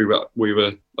Christmas we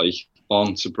were like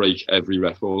on to break every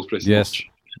record pretty much.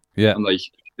 Yeah. And like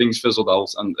things fizzled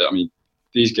out, and I mean.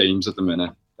 These games at the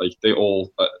minute, like they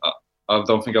all, I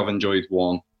don't think I've enjoyed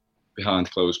one behind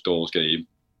closed doors game.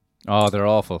 Oh, they're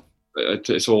awful.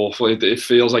 It's awful. It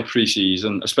feels like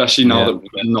pre-season, especially now that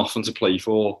we've got nothing to play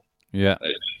for. Yeah.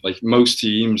 Like most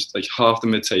teams, like half the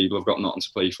mid-table have got nothing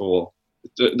to play for.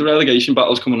 The relegation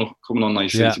battle's coming on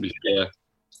nicely, to be fair.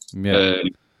 Yeah.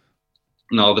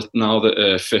 Now that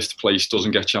 5th place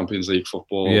doesn't get Champions League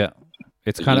football. Yeah.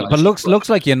 It's kind of, but looks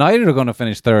like United are going to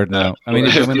finish third now. I mean,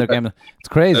 they win their game. It's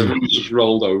crazy. Everyone's just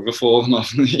rolled over for them,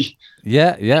 haven't they?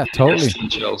 Yeah, totally.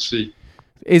 Chelsea.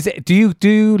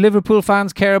 Do Liverpool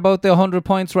fans care about the 100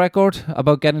 points record?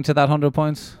 About getting to that 100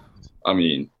 points? I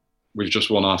mean, we've just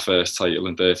won our first title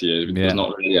in 30 years. There's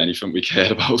not really anything we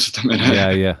care about at the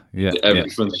minute. Yeah.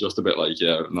 Everything's just a bit like,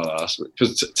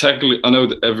 because technically, I know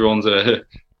that everyone's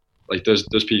like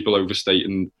there's people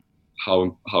overstating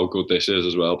how good this is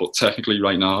as well. But technically,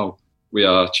 right now, we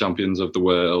are champions of the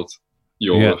world,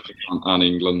 Europe, and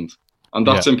England, and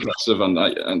that's impressive. And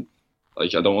I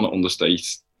don't want to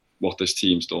understate what this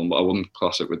team's done, but I wouldn't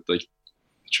class it with the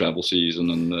treble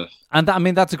season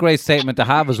and that's a great statement to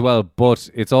have as well. But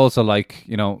it's also like,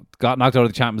 got knocked out of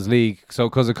the Champions League, so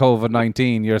because of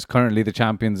COVID-19, you're currently the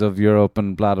champions of Europe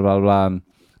and blah blah blah. And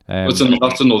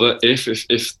that's another.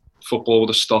 If football would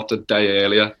have stopped a day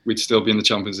earlier, we'd still be in the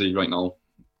Champions League right now.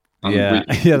 And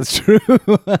that's true. You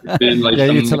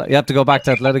have to go back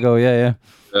to Atletico.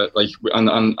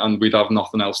 And we'd have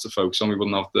nothing else to focus on. We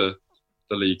wouldn't have the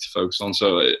league to focus on.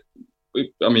 So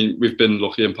we've been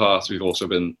lucky in parts. We've also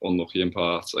been unlucky in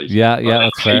parts.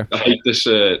 That's fair. I hate this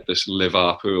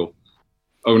Liverpool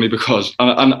only because,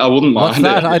 and I wouldn't mind.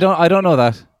 What's that? I don't know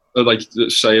that. Like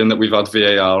saying that we've had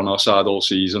VAR on our side all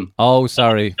season. Oh,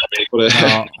 sorry. But,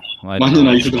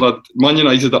 Man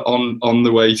United are on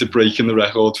the way to breaking the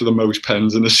record for the most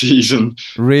pens in a season.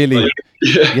 Really?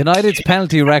 United's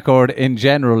penalty record in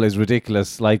general is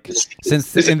ridiculous. Like,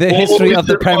 since in the history of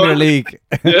the Premier League.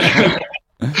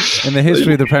 In the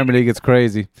history of the Premier League, it's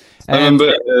crazy. I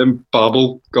remember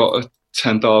Babel got a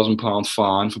 £10,000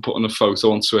 fine for putting a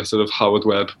photo on Twitter of Howard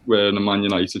Webb wearing a Man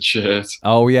United shirt.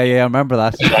 Oh, yeah, I remember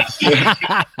that.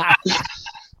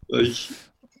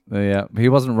 He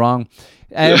wasn't wrong.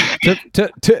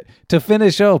 To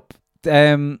finish up,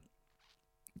 what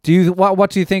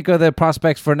do you think are the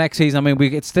prospects for next season? I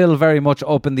mean, it's still very much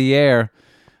up in the air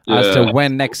as to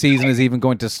when next season is even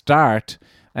going to start.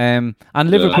 And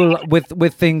Liverpool,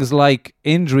 with things like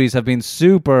injuries, have been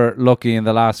super lucky in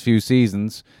the last few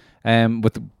seasons,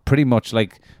 with pretty much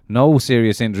like no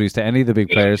serious injuries to any of the big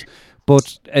players.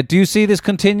 But do you see this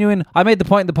continuing? I made the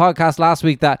point in the podcast last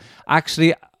week that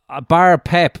actually, bar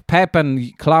Pep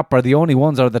and Klopp are the only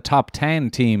ones out of the top 10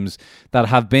 teams that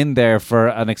have been there for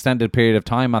an extended period of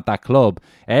time at that club.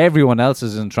 Everyone else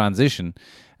is in transition.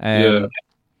 What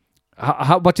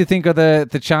do you think are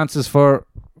the chances for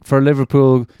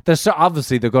Liverpool?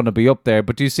 Obviously they're going to be up there,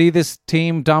 but do you see this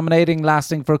team dominating,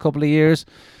 lasting for a couple of years,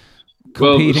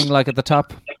 competing like at the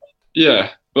top?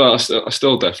 Yeah, well, I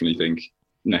still definitely think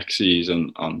next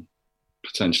season and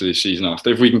potentially the season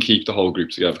after, if we can keep the whole group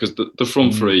together, because the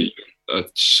front three are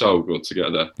so good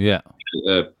together. Yeah,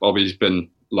 Bobby's been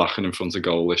lacking in front of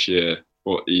goal this year,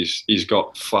 but he's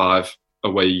got 5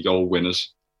 away goal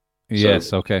winners. Yes,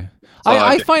 so, okay.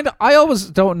 I always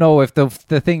don't know if the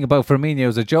thing about Firmino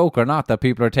is a joke or not, that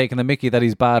people are taking the mickey that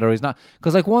he's bad or he's not,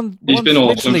 because like he's been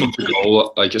awesome from the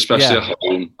goal, like especially at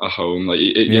home. Like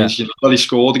he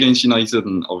scored against United,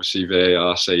 and obviously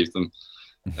VAR saved them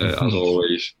as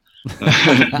always.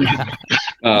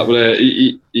 But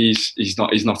he's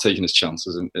not taking his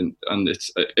chances, and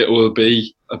it will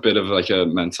be a bit of like a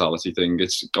mentality thing.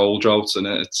 It's goal droughts in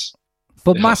it.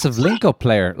 But massive link-up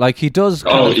player. Like, he does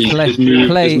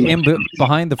play in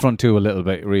behind the front two a little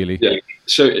bit, really. Yeah.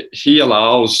 So he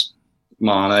allows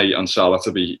Mane and Salah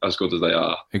to be as good as they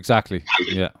are. Exactly,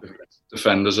 yeah.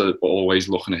 Defenders are always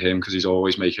looking at him because he's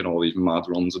always making all these mad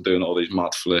runs and doing all these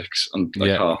mad flicks and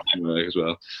half work as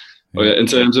well. But in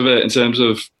terms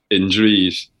of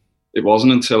injuries, it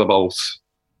wasn't until about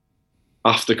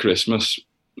after Christmas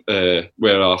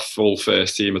where our full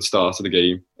first team had started the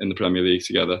game in the Premier League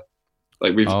together.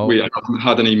 Like we haven't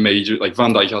had any major, like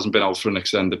Van Dijk hasn't been out for an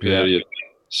extended period.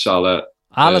 Salah,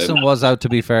 Alisson was out, to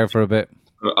be fair, for a bit.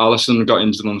 Alisson got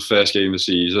injured on the first game of the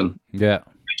season. Yeah.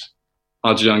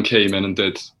 Adrian came in and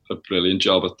did a brilliant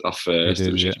job at first.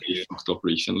 It was just being fucked up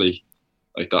recently.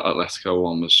 Like that Atletico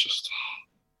one was just.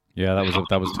 Yeah,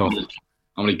 that was tough.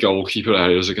 How many goalkeeper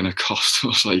areas are going to cost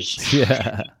us? Like,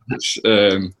 yeah.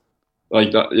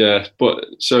 Like that, yeah. But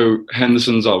so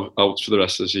Henderson's out for the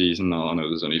rest of the season now. I know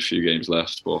there's only a few games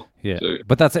left, but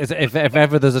but that's if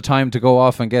ever there's a time to go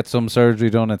off and get some surgery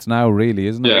done, it's now, really,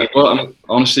 isn't it? Yeah. Well, I mean,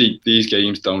 honestly, these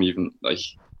games don't even it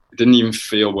didn't even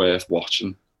feel worth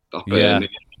watching. That Burnley,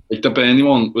 like the Burnley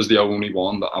one was the only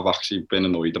one that I've actually been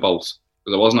annoyed about,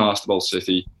 because I wasn't asked about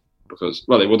City because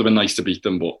it would have been nice to beat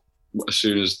them, but as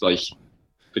soon as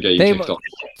the game They- kicked off.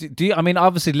 Do you, I mean,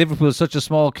 obviously Liverpool is such a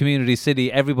small community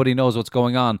city. Everybody knows what's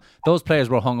going on. Those players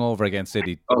were hungover against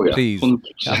City. Oh, yeah. Please, 100%.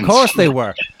 of course they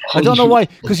were. I don't know why,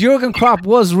 because Jurgen Klopp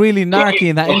was really narky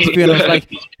in that interview. And I was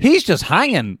like, he's just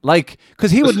hanging, like, because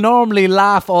he would normally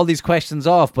laugh all these questions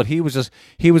off, but he was.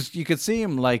 You could see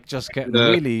him like just getting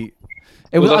really.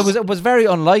 It was very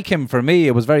unlike him for me.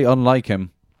 It was very unlike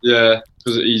him. Yeah,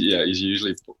 because he's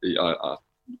usually. I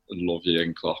love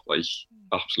Jurgen Klopp, like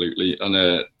absolutely,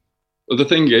 and. But the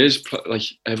thing is, like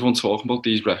everyone talking about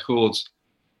these records,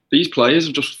 these players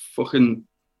are just fucking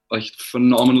like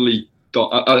phenomenally.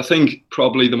 I think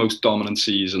probably the most dominant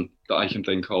season that I can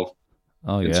think of.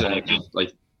 Oh yeah.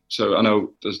 Like, so I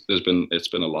know it's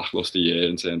been a lackluster year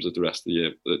in terms of the rest of the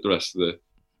year, the rest of the.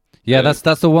 Yeah,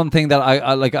 that's the one thing that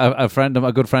I like.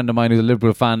 A good friend of mine who's a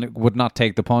Liverpool fan would not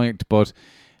take the point, but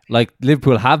like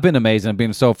Liverpool have been amazing and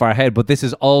been so far ahead, but this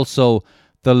is also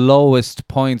the lowest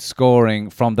point scoring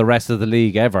from the rest of the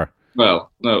league ever.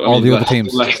 Well, no, all the other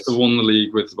teams. Leicester won the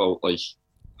league with about like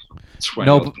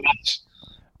 20 points.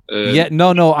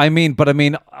 No. I mean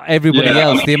everybody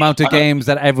else. The amount of games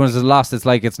that everyone has lost, it's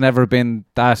like it's never been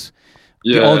that.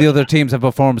 Yeah. All the other teams have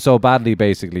performed so badly,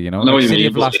 basically. You know, like City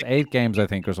have lost 8 games, I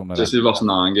think, or something. City have lost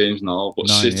 9 games now, but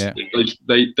City, like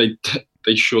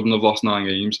they shouldn't have lost 9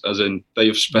 games. As in, they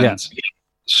have spent.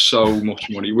 So much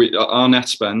money. Our net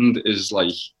spend is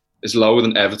lower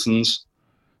than Everton's.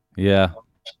 Yeah.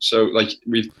 So like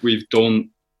we've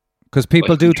done, because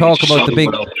people do talk about the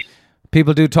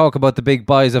big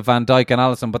buys of Van Dijk and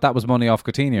Alisson, but that was money off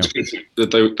Coutinho.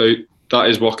 That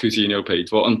is what Coutinho paid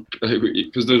for, and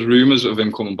because there's rumours of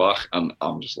him coming back, and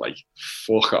I'm just like,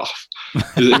 fuck off.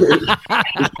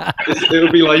 it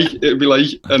would be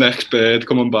like an ex-bird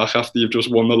coming back after you've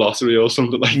just won the lottery or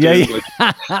something like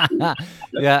that.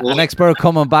 Yeah, an ex-bird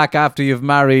coming back after you've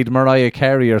married Mariah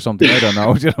Carey or something. I don't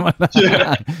know. Do you know what I mean?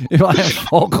 Yeah. You're like,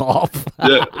 fuck off.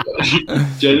 Yeah,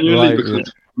 genuinely,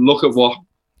 because look at what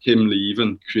him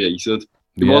leaving created.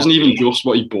 It wasn't even just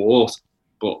what he bought.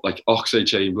 But like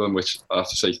Oxlade-Chamberlain, which I have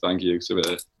to say thank you to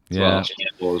as well.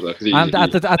 And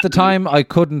at the time, I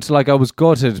couldn't, like, I was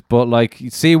gutted. But like,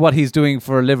 see what he's doing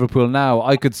for Liverpool now.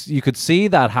 You could see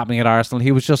that happening at Arsenal.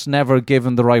 He was just never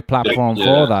given the right platform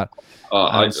for that.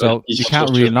 So you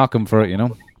can't really knock him for it, you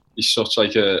know. He's such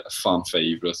like a fan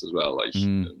favourite as well. Like,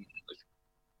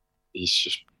 he's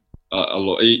just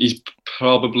he's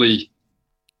probably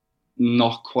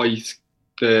not quite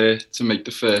there to make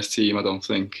the first team. I don't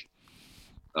think.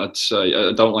 I'd say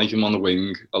I don't like him on the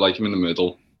wing. I like him in the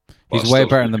middle. He's way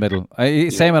better in the middle.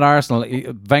 Same at Arsenal.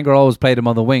 Wenger always played him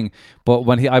on the wing. But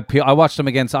when I watched him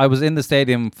against, I was in the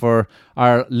stadium for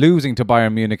our losing to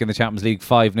Bayern Munich in the Champions League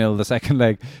 5-0 the second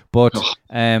leg. But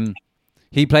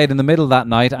he played in the middle that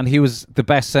night, and he was the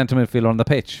best centre midfielder on the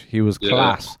pitch. He was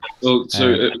class. Well,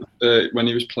 when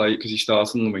he was playing, because he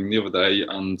started on the wing the other day,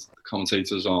 and the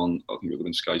commentators on, I think it would have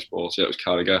been Sky Sports, it was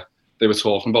Carragher. They were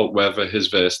talking about whether his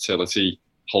versatility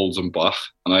holds him back,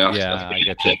 and I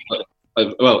get you.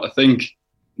 I think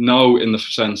no, in the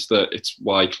sense that it's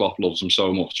why Klopp loves him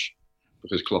so much,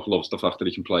 because Klopp loves the fact that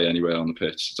he can play anywhere on the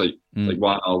pitch. It's like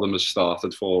Wijnaldum has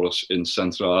started for us in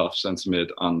centre half, centre mid,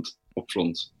 and up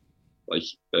front. Like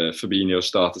Fabinho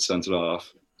started centre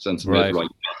half, centre mid, right.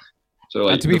 So,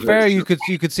 like, and to be fair, you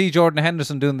could see Jordan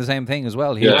Henderson doing the same thing as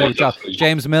well. He did a job.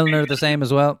 James Milner the same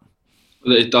as well.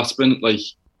 That's been a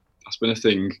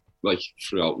thing. Like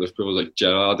throughout Liverpool, like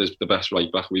Gerrard is the best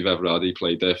right back we've ever had. He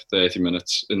played there for 30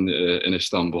 minutes in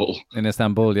Istanbul. In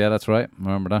Istanbul, yeah, that's right. I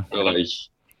remember that. So, like,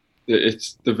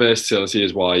 it's the versatility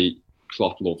is why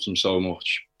Klopp loves him so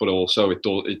much, but also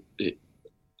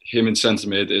him in centre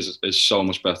mid is so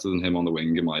much better than him on the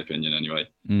wing, in my opinion, anyway.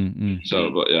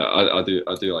 So, but yeah, I do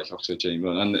like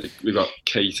Oxlade-Chamberlain, and we've got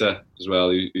Keita as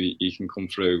well. He can come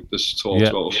through. There's talks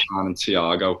about Ousmane and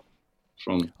Thiago.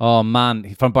 From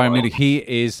Bayern Munich. He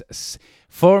is,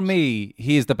 for me,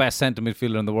 he is the best centre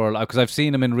midfielder in the world, because I've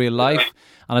seen him in real life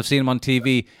and I've seen him on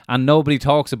TV, and nobody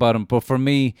talks about him. But for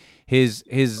me, he's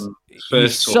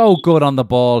so good on the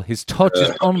ball. His touch is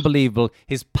unbelievable.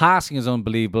 His passing is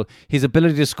unbelievable. His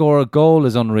ability to score a goal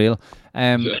is unreal.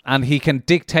 And he can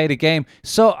dictate a game.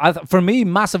 So for me,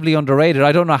 massively underrated.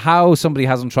 I don't know how somebody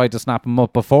hasn't tried to snap him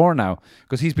up before now,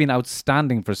 because he's been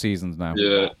outstanding for seasons now.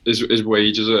 Yeah, his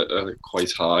wages are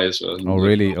quite high as well. Oh,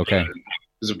 really? Okay.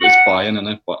 It's Bayern, and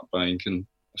Bayern can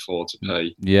afford to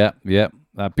pay. Yeah.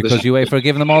 Because UEFA are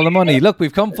giving them all the money. Look,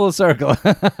 we've come full circle.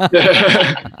 Well,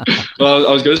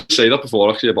 I was going to say that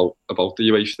before, actually, about the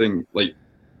UEFA thing. Like,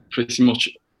 pretty much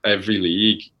every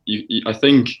league, I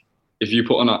think if you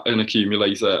put an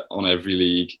accumulator on every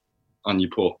league and you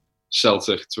put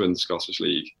Celtic to win the Scottish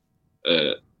League,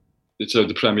 so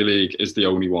the Premier League is the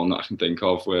only one that I can think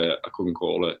of where I couldn't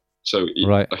call it. So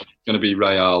Right. it's going to be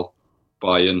Real,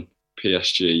 Bayern,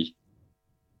 PSG.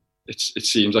 It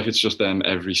seems like it's just them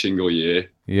every single year.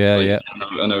 Yeah, Like, yeah.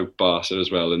 I know Barca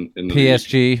as well in the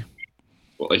PSG, league,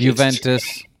 but, like,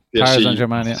 Juventus, Paris PSG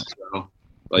Saint-Germain, yeah. as well.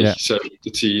 Like, Yeah. so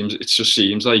the teams, it just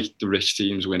seems like the rich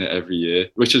teams win it every year,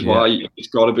 which is Yeah. why it's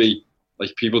got to be,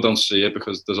 like, people don't see it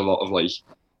because there's a lot of, like,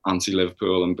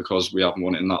 anti-Liverpool and because we haven't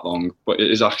won it in that long. But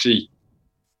it is actually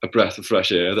a breath of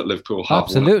fresh air that Liverpool have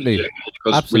Absolutely. won it.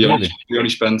 Because Absolutely. we only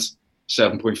spent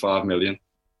 7.5 million,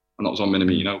 and that was on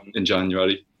Minamino in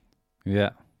January.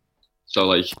 Yeah. So,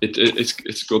 like,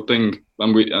 it's a good thing,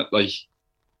 and we like,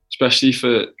 especially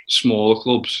for smaller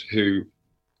clubs who,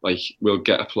 like, will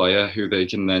get a player who they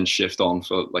can then shift on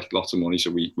for, like, lots of money. So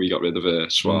we got rid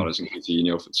of Suarez and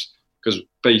Coutinho because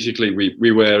basically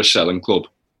we were a selling club.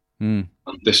 And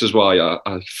this is why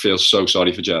I feel so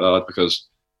sorry for Gerrard, because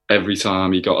every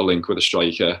time he got a link with a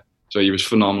striker, so he was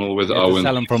phenomenal with Owen.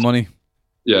 Sell him for money.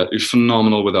 Yeah, he was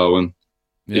phenomenal with Owen.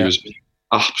 Yeah. He was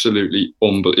absolutely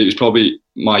unbelievable. It was probably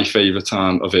my favourite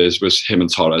time of his was him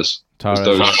and Torres.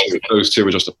 Those two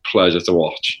were just a pleasure to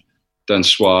watch. Then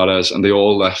Suarez, and they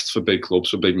all left for big clubs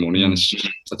for big money, and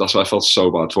that's why I felt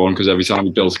so bad for him, because every time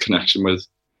he built a connection with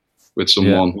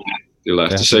someone, they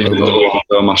left. The same with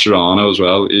Mascherano as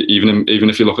well. Even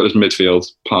if you look at his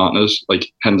midfield partners,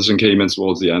 like Henderson came in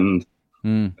towards the end.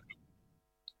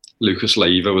 Lucas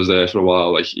Leiva was there for a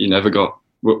while. Like, he never got,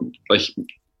 like,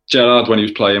 Gerrard, when he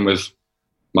was playing with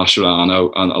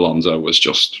Mascherano and Alonso, was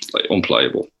just, like,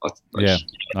 unplayable. Yeah,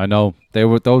 I know.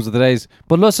 Those are the days.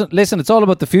 But listen, it's all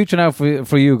about the future now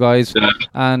for you guys. Yeah.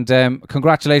 And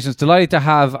congratulations. Delighted to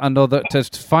have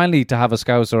finally to have a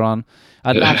Scouser on.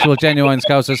 An actual genuine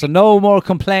Scouser. So no more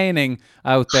complaining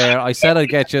out there. I said I'd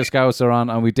get you a Scouser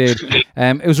on, and we did.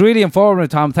 It was really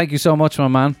informative, Tom. Thank you so much, my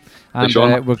man. And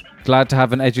we're glad to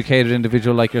have an educated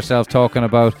individual like yourself talking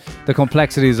about the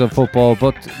complexities of football,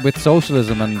 but with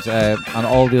socialism and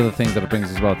all the other things that it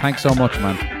brings as well. Thanks so much,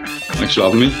 man. Thanks for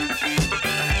having me.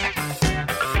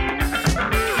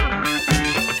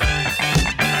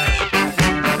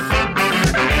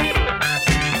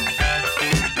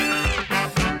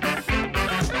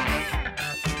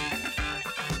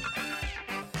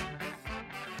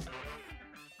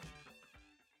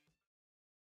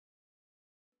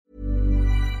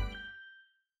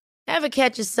 Ever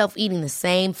catch yourself eating the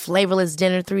same flavorless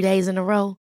dinner 3 days in a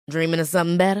row? Dreaming of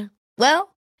something better?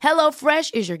 Well,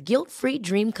 HelloFresh is your guilt-free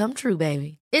dream come true,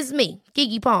 baby. It's me,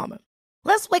 Keke Palmer.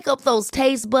 Let's wake up those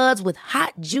taste buds with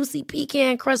hot, juicy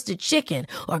pecan-crusted chicken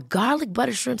or garlic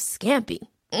butter shrimp scampi.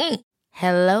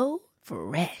 Hello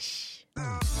Fresh.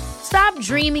 Stop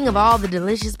dreaming of all the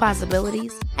delicious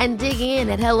possibilities and dig in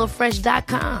at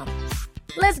HelloFresh.com.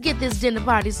 Let's get this dinner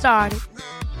party started.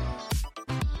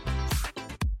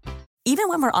 Even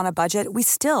when we're on a budget, we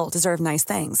still deserve nice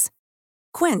things.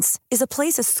 Quince is a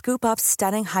place to scoop up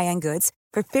stunning high-end goods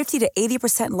for 50 to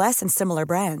 80% less than similar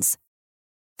brands.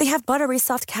 They have buttery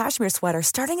soft cashmere sweaters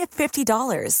starting at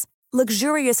 $50,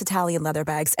 luxurious Italian leather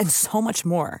bags, and so much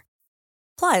more.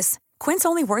 Plus, Quince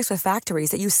only works with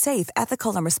factories that use safe,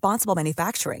 ethical, and responsible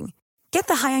manufacturing. Get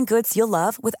the high-end goods you'll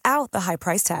love without the high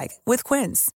price tag with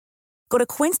Quince. Go to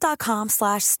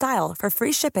quince.com/style for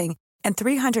free shipping and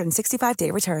 365-day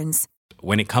returns.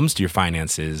 When it comes to your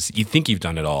finances, you think you've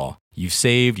done it all. You've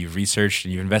saved, you've researched,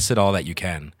 and you've invested all that you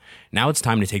can. Now it's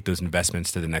time to take those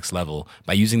investments to the next level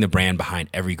by using the brand behind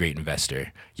every great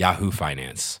investor, Yahoo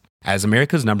Finance. As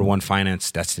America's #1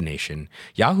 finance destination,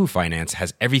 Yahoo Finance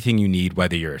has everything you need,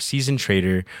 whether you're a seasoned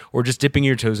trader or just dipping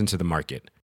your toes into the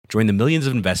market. Join the millions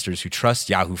of investors who trust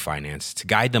Yahoo Finance to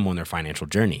guide them on their financial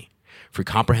journey. For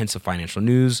comprehensive financial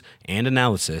news and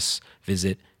analysis,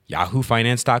 visit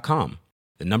yahoofinance.com,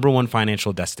 the #1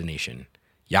 financial destination,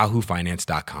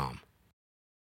 yahoofinance.com.